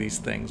tells me these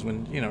things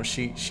when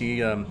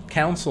she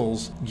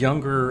counsels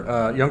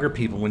younger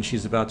people when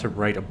she's about to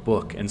write a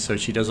book, and so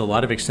she does a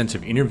lot of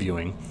extensive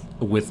interviewing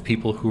with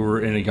people who are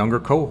in a younger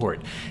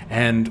cohort.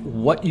 And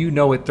what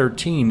at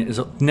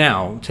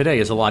 13 today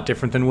is a lot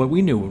different than what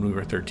we knew when we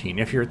were 13.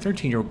 If you're a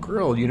 13-year-old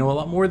girl, you know a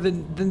lot more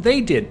than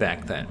they did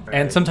back then. Right.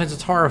 And sometimes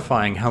it's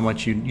horrifying how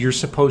much you're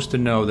supposed to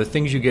know, the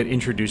things you get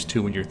introduced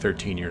to when you're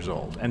 13 years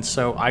old. And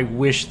so I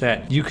wish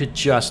that you could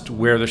just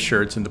wear the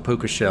shirts and the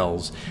puka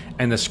shells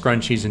and the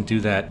scrunchies and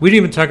do that. We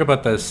didn't even talk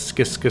about the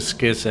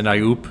skis and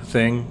IOOP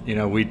thing.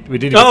 We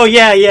didn't. Oh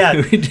yeah.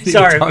 We didn't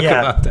Sorry, talk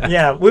about that.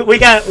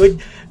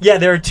 Yeah,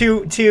 there are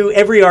two.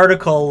 Every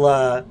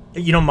article.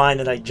 You don't mind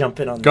that I jump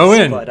in on this? Go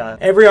in. But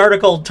every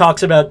article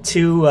talks about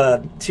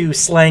two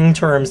slang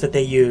terms that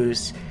they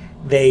use.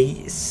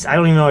 I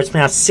don't even know how it's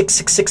pronounced.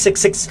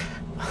 66666.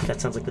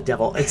 That sounds like the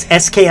devil. It's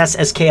SKS,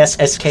 SKS,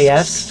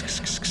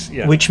 SKS,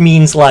 yeah. Which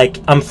means like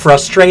I'm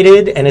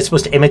frustrated, and it's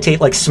supposed to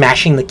imitate like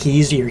smashing the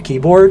keys to your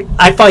keyboard.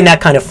 I find that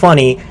kind of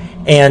funny,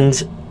 and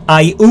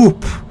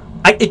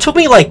it took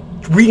me like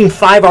reading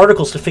 5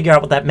 articles to figure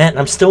out what that meant, and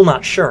I'm still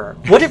not sure.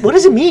 What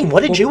does it mean?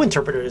 What did you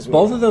interpret it as mean?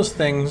 Both of those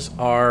things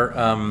are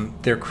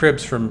they're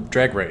cribs from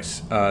Drag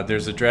Race.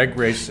 There's a Drag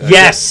Race.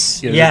 Yes.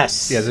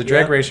 There's a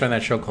Drag Race on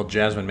that show called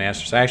Jasmine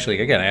Masters.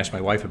 Actually, again, I asked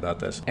my wife about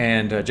this,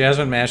 and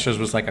Jasmine Masters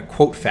was like a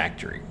quote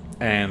factory.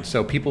 And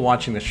so people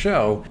watching the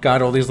show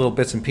got all these little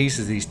bits and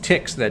pieces, these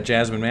ticks that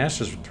Jasmine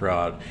Masters would throw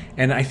out.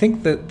 And I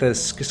think that the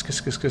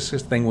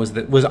thing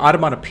was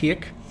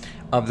onomatopoeic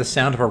of the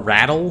sound of a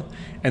rattle,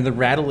 and the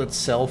rattle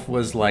itself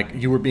was like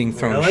you were being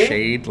thrown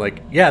shade.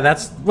 Like, yeah,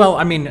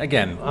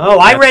 again. Oh,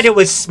 I read it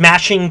was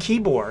smashing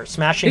keyboard,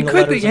 smashing. It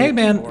could be. Hey,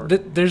 man,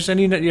 there's there's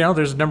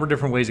a number of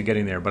different ways of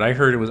getting there, but I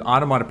heard it was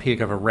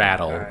onomatopoeic of a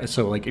rattle. Right.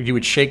 So, like, if you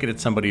would shake it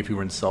at somebody if you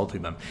were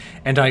insulting them,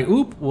 and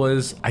IOOP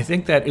was, I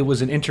think that it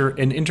was an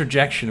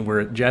interjection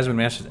where Jasmine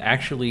Masters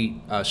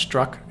actually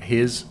struck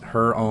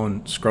her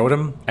own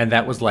scrotum, and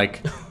that was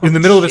like in the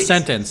middle of a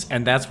sentence,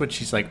 and that's what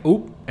she's like,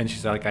 oop, and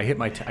she's like, I hit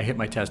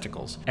my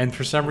testicles, and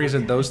for some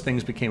reason those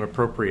things became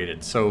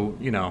appropriated. So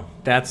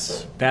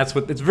that's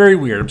what it's very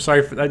weird.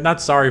 I'm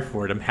not sorry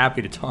for it. I'm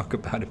happy to talk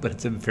about it, but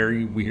it's a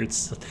very weird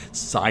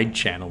side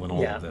channel in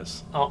all of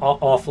this.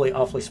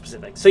 Awfully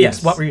specific. So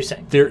yes, what were you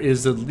saying? There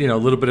is a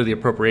little bit of the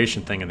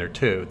appropriation thing in there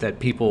too. That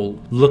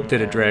people looked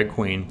at a drag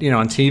queen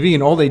on TV,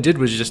 and all they did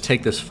was just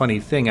take this funny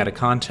thing out of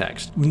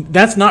context.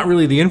 That's not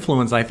really the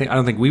influence I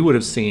don't think we would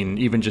have seen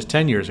even just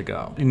 10 years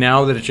ago.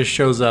 Now that it just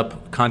shows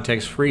up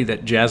context free,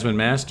 that Jasmine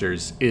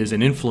Masters is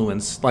an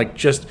influence, like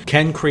just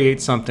can create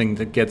something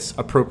that gets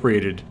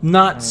appropriated,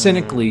 not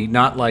cynically,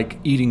 not like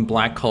eating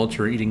black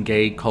culture, eating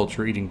gay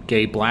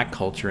black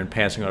culture and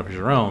passing it off as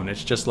your own.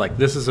 It's just like,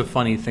 this is a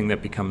funny thing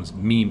that becomes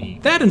meme-y.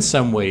 That in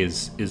some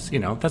ways is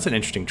that's an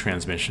interesting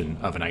transmission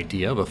of an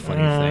idea, of a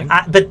funny thing.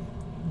 But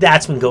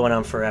that's been going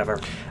on forever.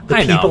 The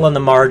people on the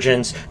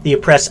margins, the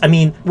oppressed. I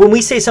mean, when we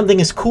say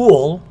something is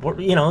cool,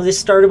 this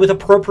started with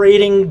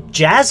appropriating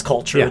jazz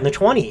culture in the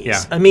 20s.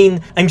 Yeah. I mean,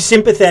 I'm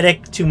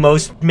sympathetic to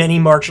many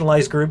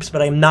marginalized groups,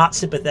 but I'm not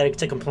sympathetic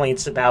to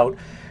complaints about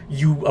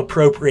you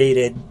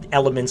appropriated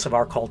elements of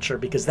our culture,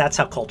 because that's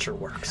how culture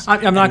works. I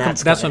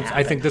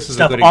think this is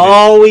Stuff a good example.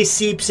 Always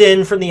seeps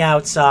in from the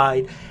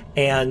outside.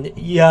 And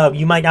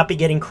you might not be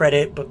getting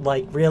credit, but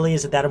like, really,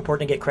 is it that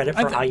important to get credit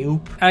for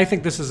IOOP? I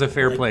think this is a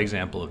fair play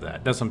example of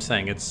that. That's what I'm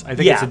saying. It's a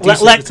decent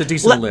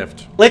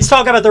lift. Let's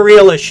talk about the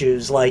real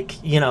issues, like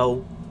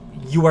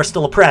you are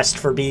still oppressed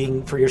for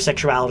your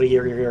sexuality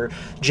or your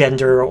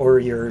gender or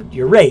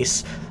your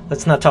race.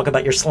 Let's not talk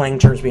about your slang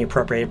terms being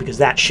appropriated, because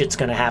that shit's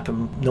going to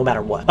happen no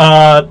matter what.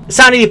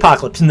 Sound of the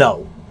Apocalypse,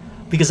 no,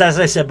 because as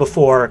I said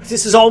before,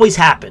 this has always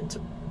happened.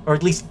 Or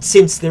at least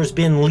since there's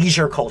been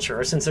leisure culture,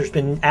 or since there's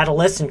been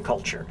adolescent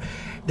culture.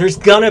 There's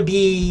gonna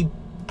be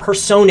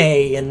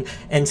personae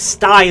and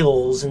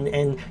styles,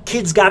 and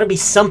kids got to be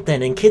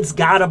something, and kids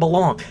got to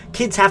belong.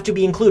 Kids have to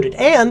be included,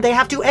 and they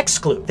have to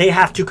exclude. They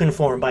have to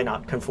conform by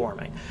not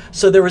conforming.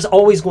 So there is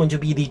always going to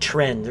be the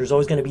trend. There's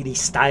always going to be the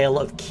style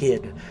of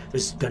kid.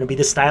 There's going to be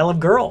the style of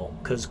girl,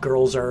 because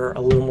girls are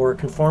a little more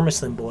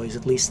conformist than boys,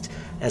 at least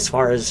as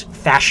far as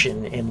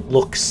fashion and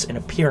looks and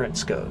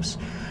appearance goes.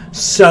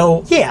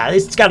 So, yeah,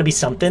 it's got to be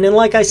something. And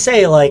like I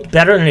say, like,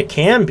 better than it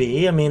can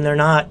be. I mean, they're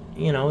not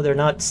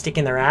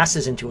sticking their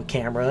asses into a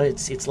camera.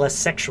 It's less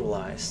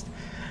sexualized.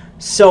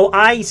 So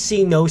I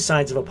see no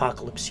signs of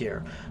apocalypse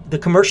here. The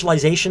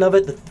commercialization of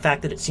it, the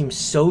fact that it seems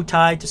so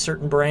tied to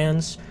certain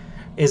brands,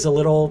 is a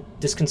little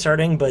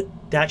disconcerting, but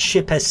that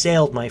ship has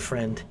sailed, my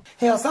friend.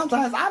 Hell,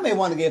 sometimes I may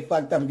want to get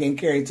fucked up and get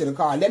carried to the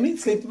car. Let me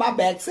sleep in my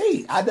back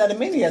seat. I've done it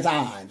many a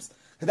times.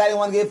 Because I didn't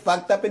want to get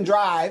fucked up and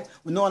drive,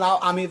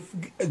 knowing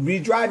be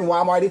driving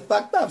while I'm already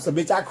fucked up. So,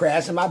 bitch, I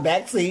crashed in my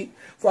back seat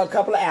for a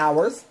couple of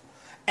hours.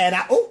 And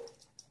I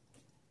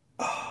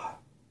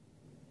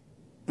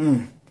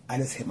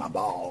just hit my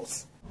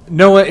balls.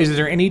 Noah, is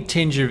there any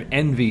tinge of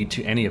envy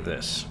to any of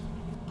this?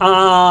 I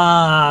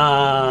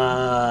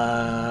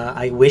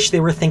wish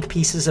there were think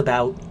pieces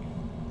about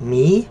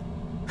me.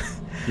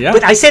 Yeah.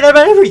 But I say that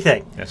about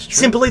everything. That's true.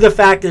 Simply the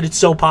fact that it's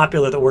so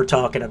popular that we're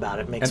talking about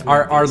it makes and me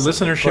our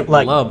listenership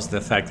loves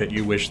the fact that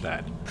you wish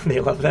that. They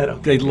love that.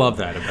 Okay. They love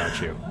that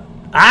about you.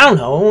 I don't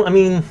know. I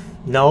mean,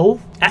 no.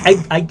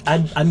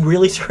 I'm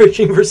really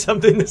searching for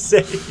something to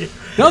say.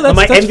 No,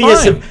 that's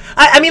envious fine.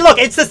 I mean, look,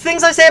 it's the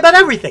things I say about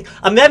everything.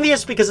 I'm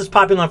envious because it's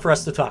popular for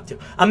us to talk to.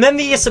 I'm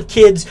envious of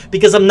kids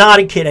because I'm not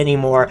a kid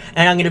anymore,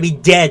 and I'm going to be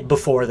dead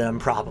before them,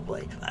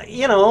 probably.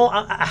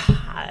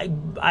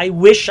 I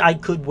wish I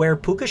could wear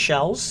puka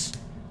shells.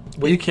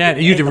 You can't.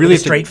 You'd really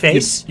have straight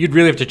face. You'd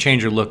really have to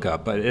change your look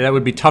up, but that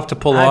would be tough to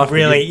pull off.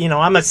 Really,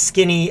 I'm a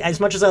skinny. As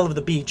much as I love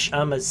the beach,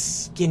 I'm a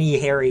skinny,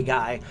 hairy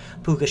guy.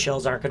 Puka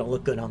shells aren't going to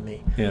look good on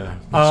me. Yeah,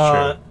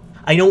 that's true.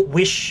 I don't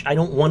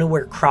want to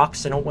wear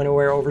Crocs. I don't want to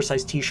wear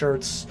oversized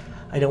T-shirts.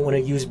 I don't want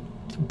to use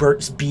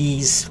Burt's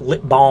Bees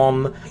lip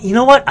balm. You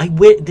know what?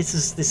 This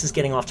is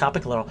getting off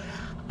topic a little.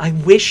 I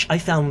wish I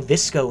found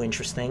VSCO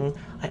interesting.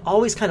 I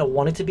always kind of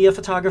wanted to be a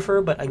photographer,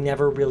 but I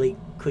never really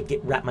could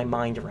wrap my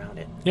mind around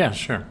it. Yeah,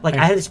 sure. Like,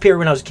 I had this period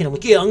when I was a kid, I'm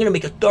like, yeah, I'm going to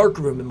make a dark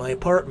room in my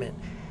apartment.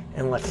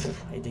 And, like,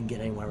 I didn't get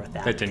anywhere with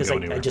that. That didn't go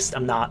anywhere.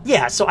 I'm not.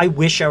 Yeah, so I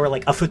wish I were,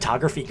 like, a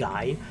photography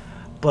guy.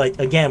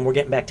 But, again, we're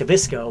getting back to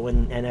VSCO,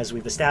 and as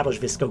we've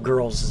established, VSCO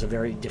girls is a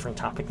very different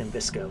topic than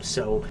VSCO.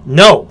 So,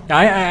 no.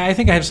 I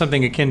think I have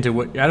something akin to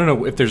what, I don't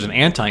know if there's an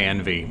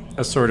anti-envy,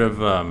 a sort of,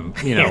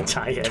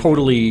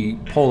 totally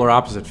polar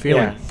opposite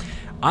feeling.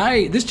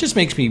 Yeah. This just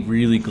makes me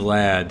really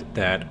glad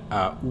that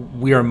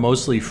we are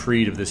mostly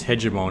freed of this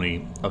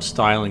hegemony of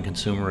style and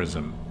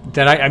consumerism.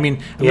 I'm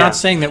not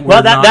saying that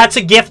we're that's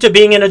a gift of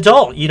being an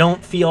adult. You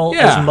don't feel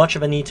as much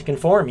of a need to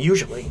conform,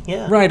 usually.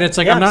 Yeah. Right. It's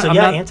like, I'm not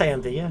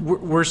anti-envy, yeah.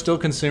 We're still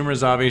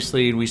consumers,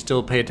 obviously, and we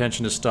still pay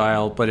attention to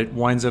style, but it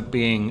winds up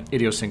being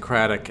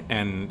idiosyncratic,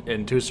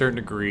 and to a certain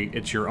degree,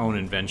 it's your own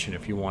invention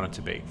if you want it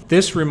to be.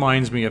 This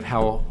reminds me of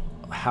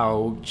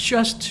how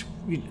just,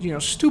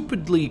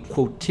 stupidly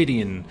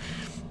quotidian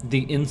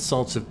the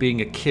insults of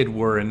being a kid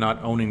were and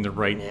not owning the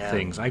right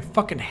things. I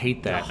fucking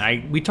hate that.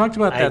 We talked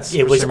about that.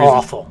 It was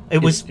awful. It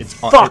was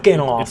fucking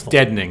awful. It's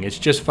deadening. It's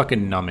just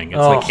fucking numbing. It's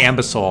like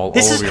Ambisol all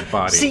over your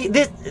body. See,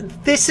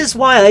 this is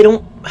why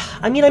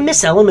I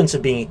miss elements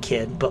of being a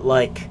kid, but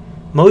like,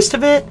 most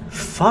of it,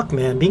 fuck,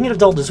 man. Being an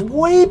adult is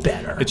way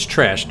better. It's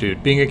trash,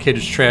 dude. Being a kid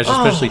is trash,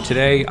 especially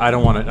today. I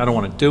don't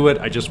want to do it.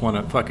 I just want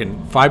to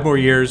fucking 5 more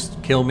years,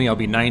 kill me. I'll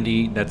be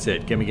 90. That's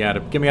it. Get me out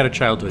of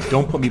childhood.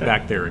 Don't put me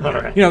back there again.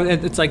 Right.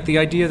 It's like the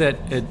idea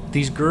that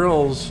these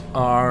girls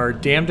are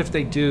damned if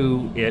they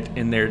do it,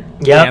 and they're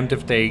damned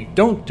if they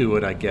don't do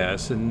it, I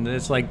guess. And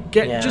it's like,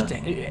 just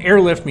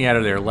airlift me out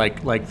of there,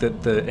 like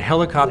the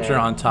helicopter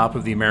on top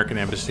of the American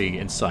embassy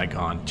in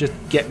Saigon. Just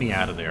get me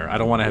out of there. I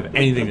don't want to have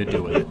anything to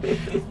do with it.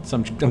 So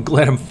I'm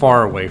glad I'm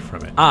far away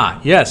from it.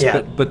 Yes,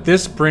 but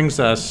this brings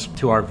us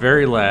to our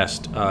very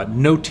last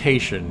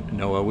notation,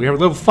 Noah. We have a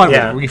little fun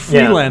with it. We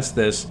freelanced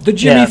this. The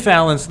Jimmy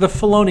Fallon's, the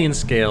Fallonian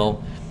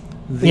scale,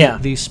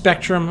 the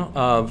spectrum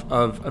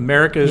of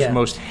America's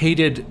most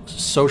hated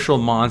social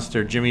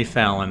monster, Jimmy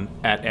Fallon,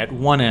 at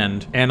one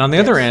end, and on the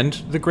other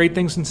end, the great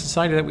things in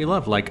society that we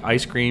love, like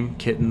ice cream,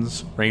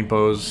 kittens,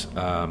 rainbows.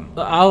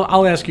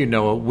 I'll ask you,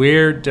 Noah,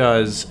 where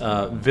does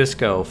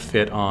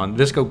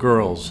VSCO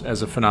girls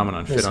as a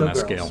phenomenon fit on that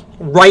scale?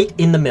 Right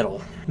in the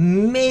middle.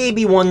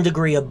 Maybe 1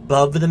 degree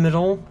above the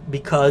middle,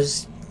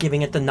 because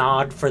giving it the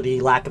nod for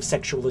the lack of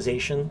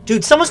sexualization.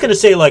 Dude, someone's going to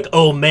say, like,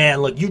 oh,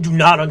 man, like, you do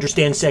not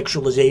understand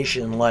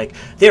sexualization. Like,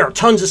 there are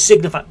tons of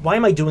Why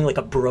am I doing, like,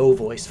 a bro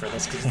voice for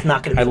this? Because it's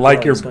not going to be I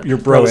like your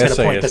bro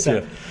essayist.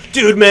 Yeah.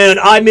 Dude, man,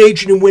 I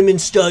majored in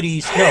women's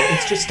studies. No,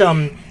 it's just,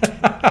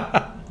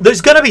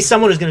 there's going to be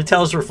someone who's going to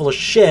tell us we're full of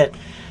shit.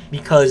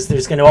 because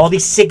there's going to all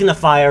these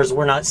signifiers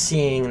we're not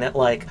seeing that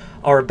like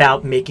are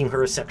about making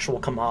her a sexual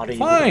commodity.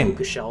 Fine. With the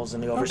puka shells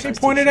and the oversized Okay,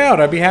 point it t-shirt.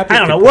 out. I'd be happy. I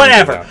don't to know, point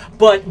it whatever.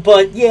 out.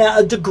 But yeah,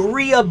 a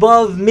degree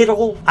above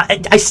middle.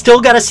 I still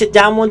got to sit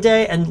down one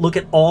day and look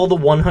at all the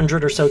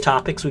 100 or so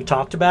topics we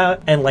talked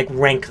about and like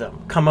rank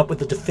them. Come up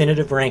with a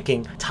definitive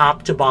ranking,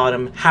 top to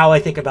bottom, how I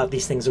think about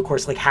these things. Of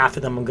course, like half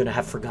of them I'm going to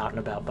have forgotten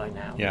about by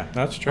now. Yeah,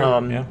 that's true.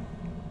 Yeah.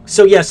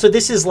 So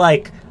this is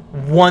like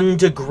 1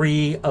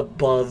 degree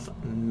above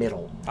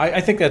middle.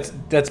 I think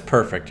that's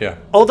perfect, yeah.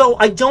 Although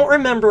I don't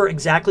remember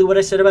exactly what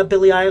I said about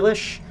Billie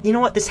Eilish. You know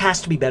what? This has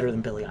to be better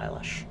than Billie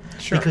Eilish.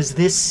 Sure. Because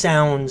this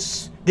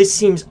seems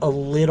a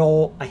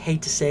little, I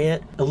hate to say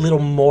it, a little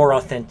more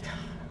authentic.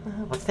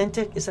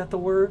 Authentic? Is that the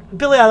word?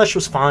 Billie Eilish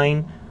was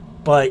fine,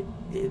 but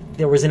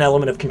there was an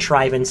element of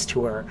contrivance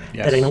to her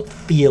that I don't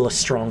feel as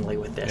strongly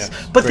with this.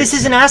 Yes. But Great. this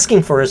isn't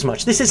asking for as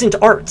much. This isn't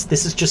art.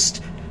 This is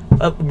just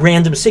a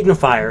random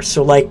signifier.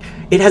 So, like,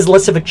 it has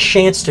less of a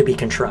chance to be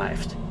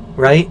contrived,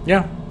 right?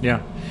 Yeah.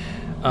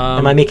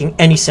 Am I making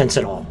any sense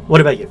at all? What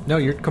about you? No,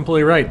 you're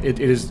completely right. It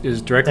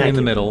is directly in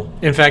the middle.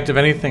 In fact, if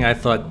anything, I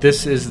thought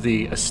this is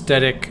the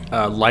aesthetic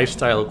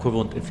lifestyle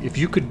equivalent. If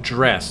you could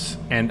dress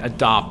and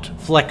adopt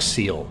Flex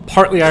Seal,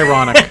 partly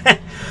ironic.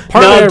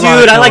 No,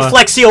 dude, I like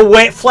Flex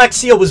Seal. Flex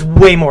Seal was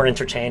way more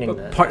entertaining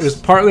than it was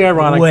partly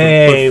ironic,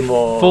 way but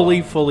more.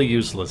 fully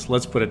useless.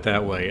 Let's put it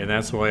that way, and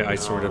that's why I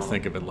sort of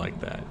think of it like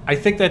that. I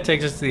think that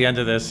takes us to the end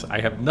of this. I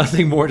have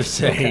nothing more to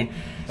say. Okay.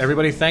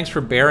 Everybody, thanks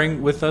for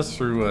bearing with us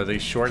through the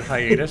short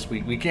hiatus.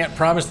 We can't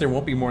promise there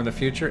won't be more in the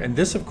future, and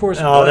this, of course,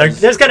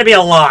 there's going to be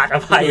a lot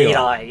of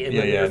hiati in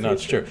the near no,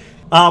 it's true.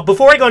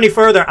 Before I go any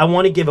further, I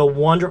want to give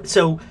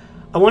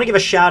a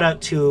shout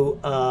out to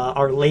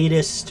our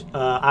latest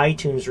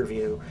iTunes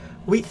review.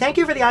 We thank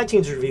you for the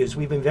iTunes reviews.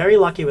 We've been very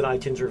lucky with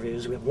iTunes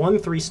reviews. We have 1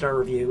 3-star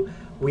review.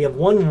 We have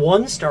 1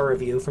 1-star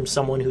review from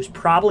someone who's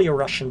probably a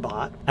Russian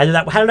bot. How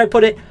did I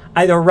put it?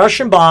 Either a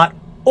Russian bot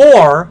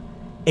or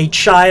a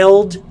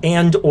child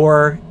and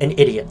or an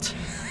idiot.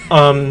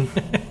 But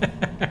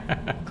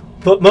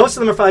most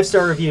of them are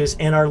 5-star reviews,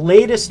 and our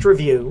latest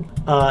review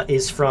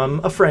is from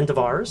a friend of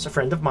ours, a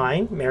friend of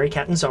mine, Mary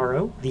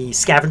Catanzaro, the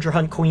scavenger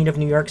hunt queen of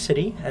New York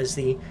City, as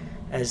the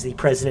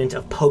president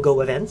of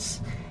Pogo Events.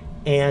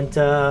 And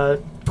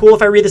cool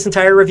if I read this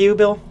entire review,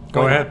 Bill?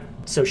 Go ahead.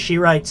 So she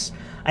writes,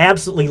 I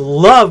absolutely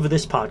love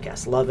this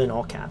podcast, love in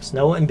all caps.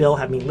 Noah and Bill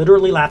have me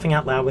literally laughing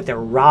out loud with their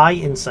wry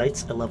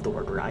insights, I love the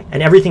word wry,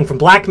 and everything from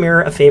Black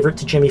Mirror, a favorite,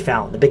 to Jimmy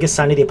Fallon, the biggest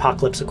sign of the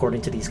apocalypse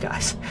according to these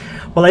guys.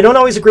 While I don't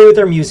always agree with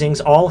their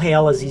musings, all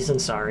hail Aziz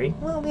Ansari,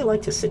 well, we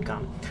liked his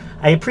sitcom.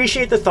 I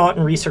appreciate the thought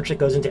and research that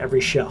goes into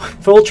every show.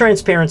 Full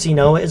transparency,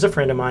 Noah is a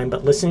friend of mine,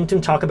 but listening to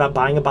him talk about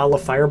buying a bottle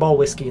of Fireball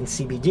whiskey and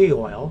CBD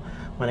oil,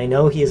 when I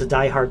know he is a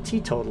die-hard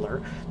teetotaler,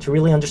 to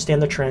really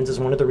understand the trends is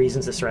one of the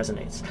reasons this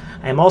resonates.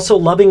 I am also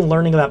loving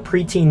learning about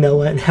preteen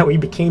Noah and how he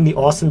became the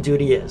awesome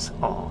dude he is.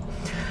 Aw.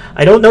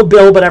 I don't know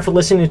Bill, but after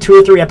listening to 2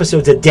 or 3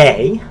 episodes a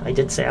day, I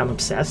did say I'm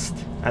obsessed.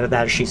 Either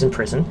that or she's in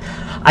prison.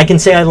 I can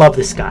say I love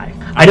this guy.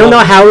 I don't know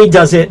how he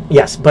does it,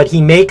 yes, but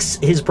he makes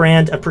his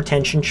brand of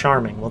pretension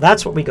charming. Well,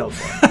 that's what we go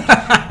for.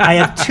 I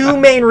have 2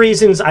 main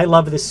reasons I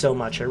love this so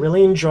much. I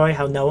really enjoy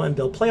how Noah and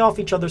Bill play off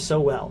each other so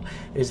well.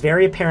 It is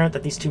very apparent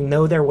that these 2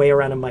 know their way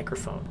around a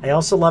microphone. I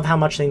also love how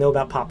much they know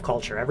about pop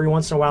culture. Every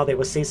once in a while, they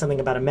will say something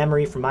about a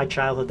memory from my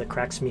childhood that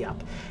cracks me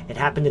up. It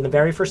happened in the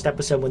very first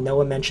episode when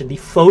Noah mentioned the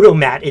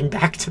photomat in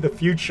Back to the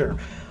Future.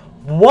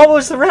 What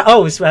was the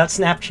it was about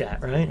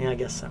Snapchat, right? Yeah, I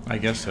guess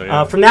so.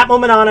 Yeah. From that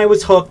moment on, I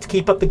was hooked.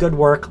 Keep up the good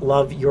work.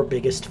 Love, your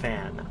biggest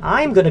fan.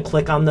 I'm going to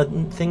click on the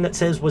thing that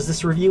says, was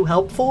this review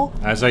helpful?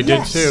 As I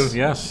did too,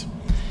 yes.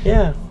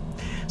 Yeah.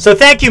 So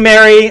thank you,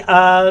 Mary. You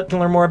can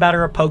learn more about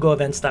her at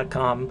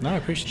pogoevents.com. No, I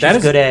appreciate that.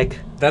 She's a good egg.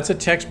 That's a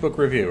textbook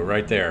review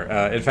right there.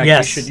 In fact,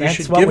 yes, you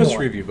should give us a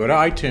review. Go to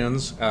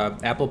iTunes,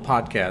 Apple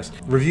Podcasts.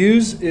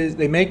 Reviews,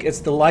 it's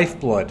the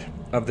lifeblood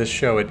of this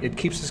show. It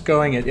keeps us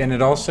going, and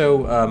it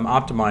also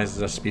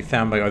optimizes us to be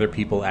found by other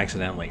people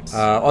accidentally.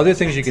 Other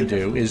things you can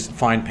do is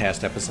find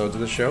past episodes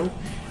of the show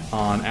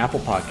on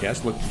Apple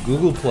Podcasts, look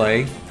Google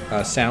Play,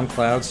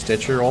 SoundCloud,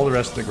 Stitcher, all the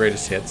rest of the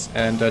greatest hits,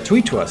 and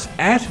tweet to us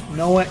at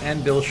Noah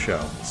and Bill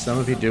Show. Some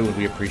of you do, and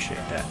we appreciate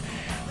that.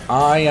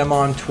 I am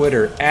on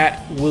Twitter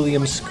at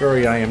William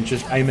Scurry. I am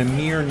a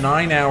mere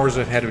 9 hours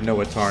ahead of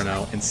Noah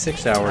Tarnow and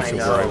 6 hours of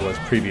where I was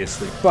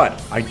previously.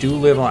 But I do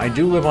live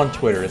on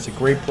Twitter. It's a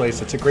great place.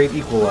 It's a great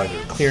equalizer,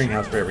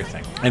 clearinghouse for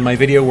everything. And my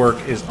video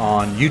work is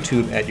on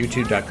YouTube at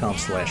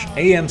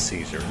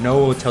youtube.com/amcaesar.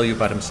 Noah will tell you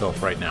about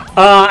himself right now.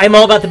 I'm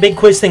all about the Big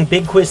Quiz Thing,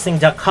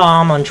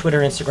 bigquizthing.com on Twitter,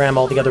 Instagram,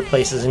 all the other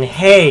places. And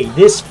hey,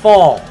 this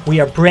fall we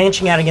are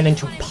branching out again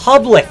into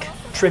public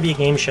trivia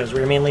game shows.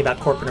 We're mainly about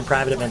corporate and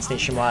private events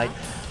nationwide.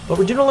 But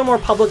we're doing a little more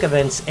public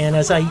events, and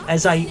as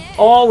I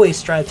always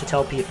strive to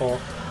tell people,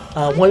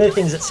 one of the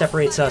things that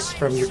separates us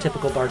from your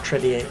typical bar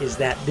trivia is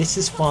that this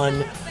is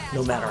fun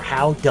no matter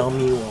how dumb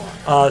you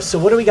are. So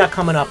what do we got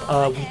coming up?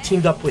 We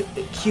teamed up with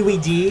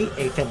QED,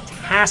 a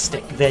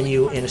fantastic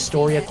venue in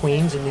Astoria,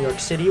 Queens in New York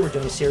City. We're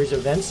doing a series of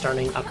events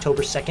starting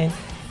October 2nd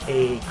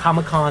a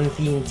Comic-Con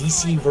themed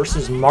DC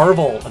versus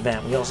Marvel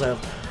event. We also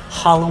have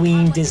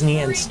Halloween, Disney,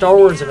 and Star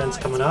Wars events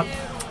coming up.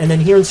 And then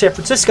here in San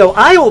Francisco,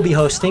 I will be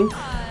hosting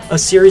a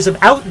series of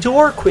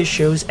outdoor quiz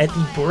shows at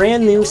the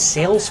brand new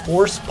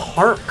Salesforce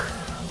Park.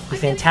 The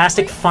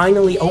fantastic,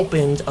 finally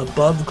opened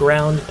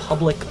above-ground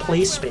public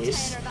play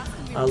space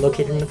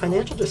located in the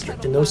Financial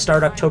District. And those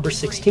start October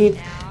 16th.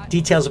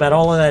 Details about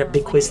all of that at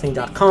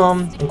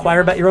bigquizthing.com.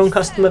 Inquire about your own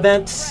custom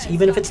events,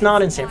 even if it's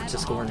not in San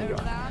Francisco or New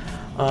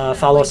York.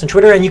 Follow us on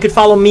Twitter, and you could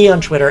follow me on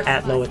Twitter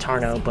at Noah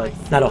Tarnow, but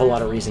not a whole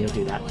lot of reason to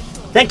do that.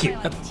 Thank you.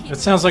 That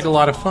sounds like a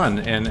lot of fun,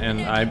 and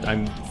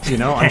I'm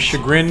I'm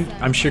chagrined.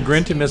 I'm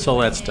chagrined to miss all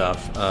that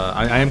stuff.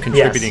 I am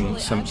contributing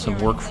some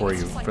work for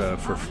you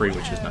for free,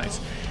 which is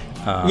nice.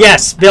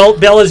 Yes,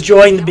 Bill has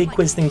joined the Big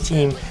Quiz Thing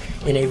team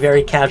in a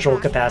very casual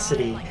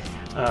capacity.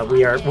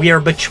 We are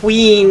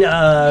between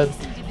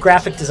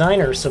graphic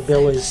designers, so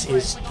Bill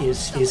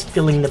is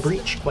filling the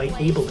breach quite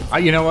ably.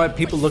 You know what?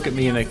 People look at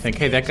me and they think,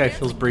 hey, that guy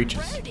fills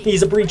breaches.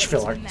 He's a breach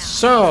filler.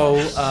 So,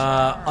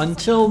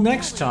 until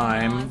next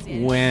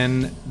time,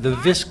 when the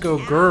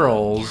Visco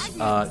girls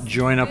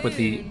join up with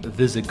the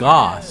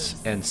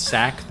Visigoths and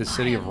sack the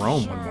city of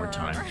Rome one more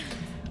time,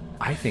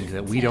 I think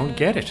that we don't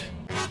get it.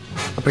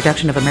 A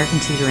production of American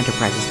Caesar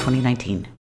Enterprises 2019.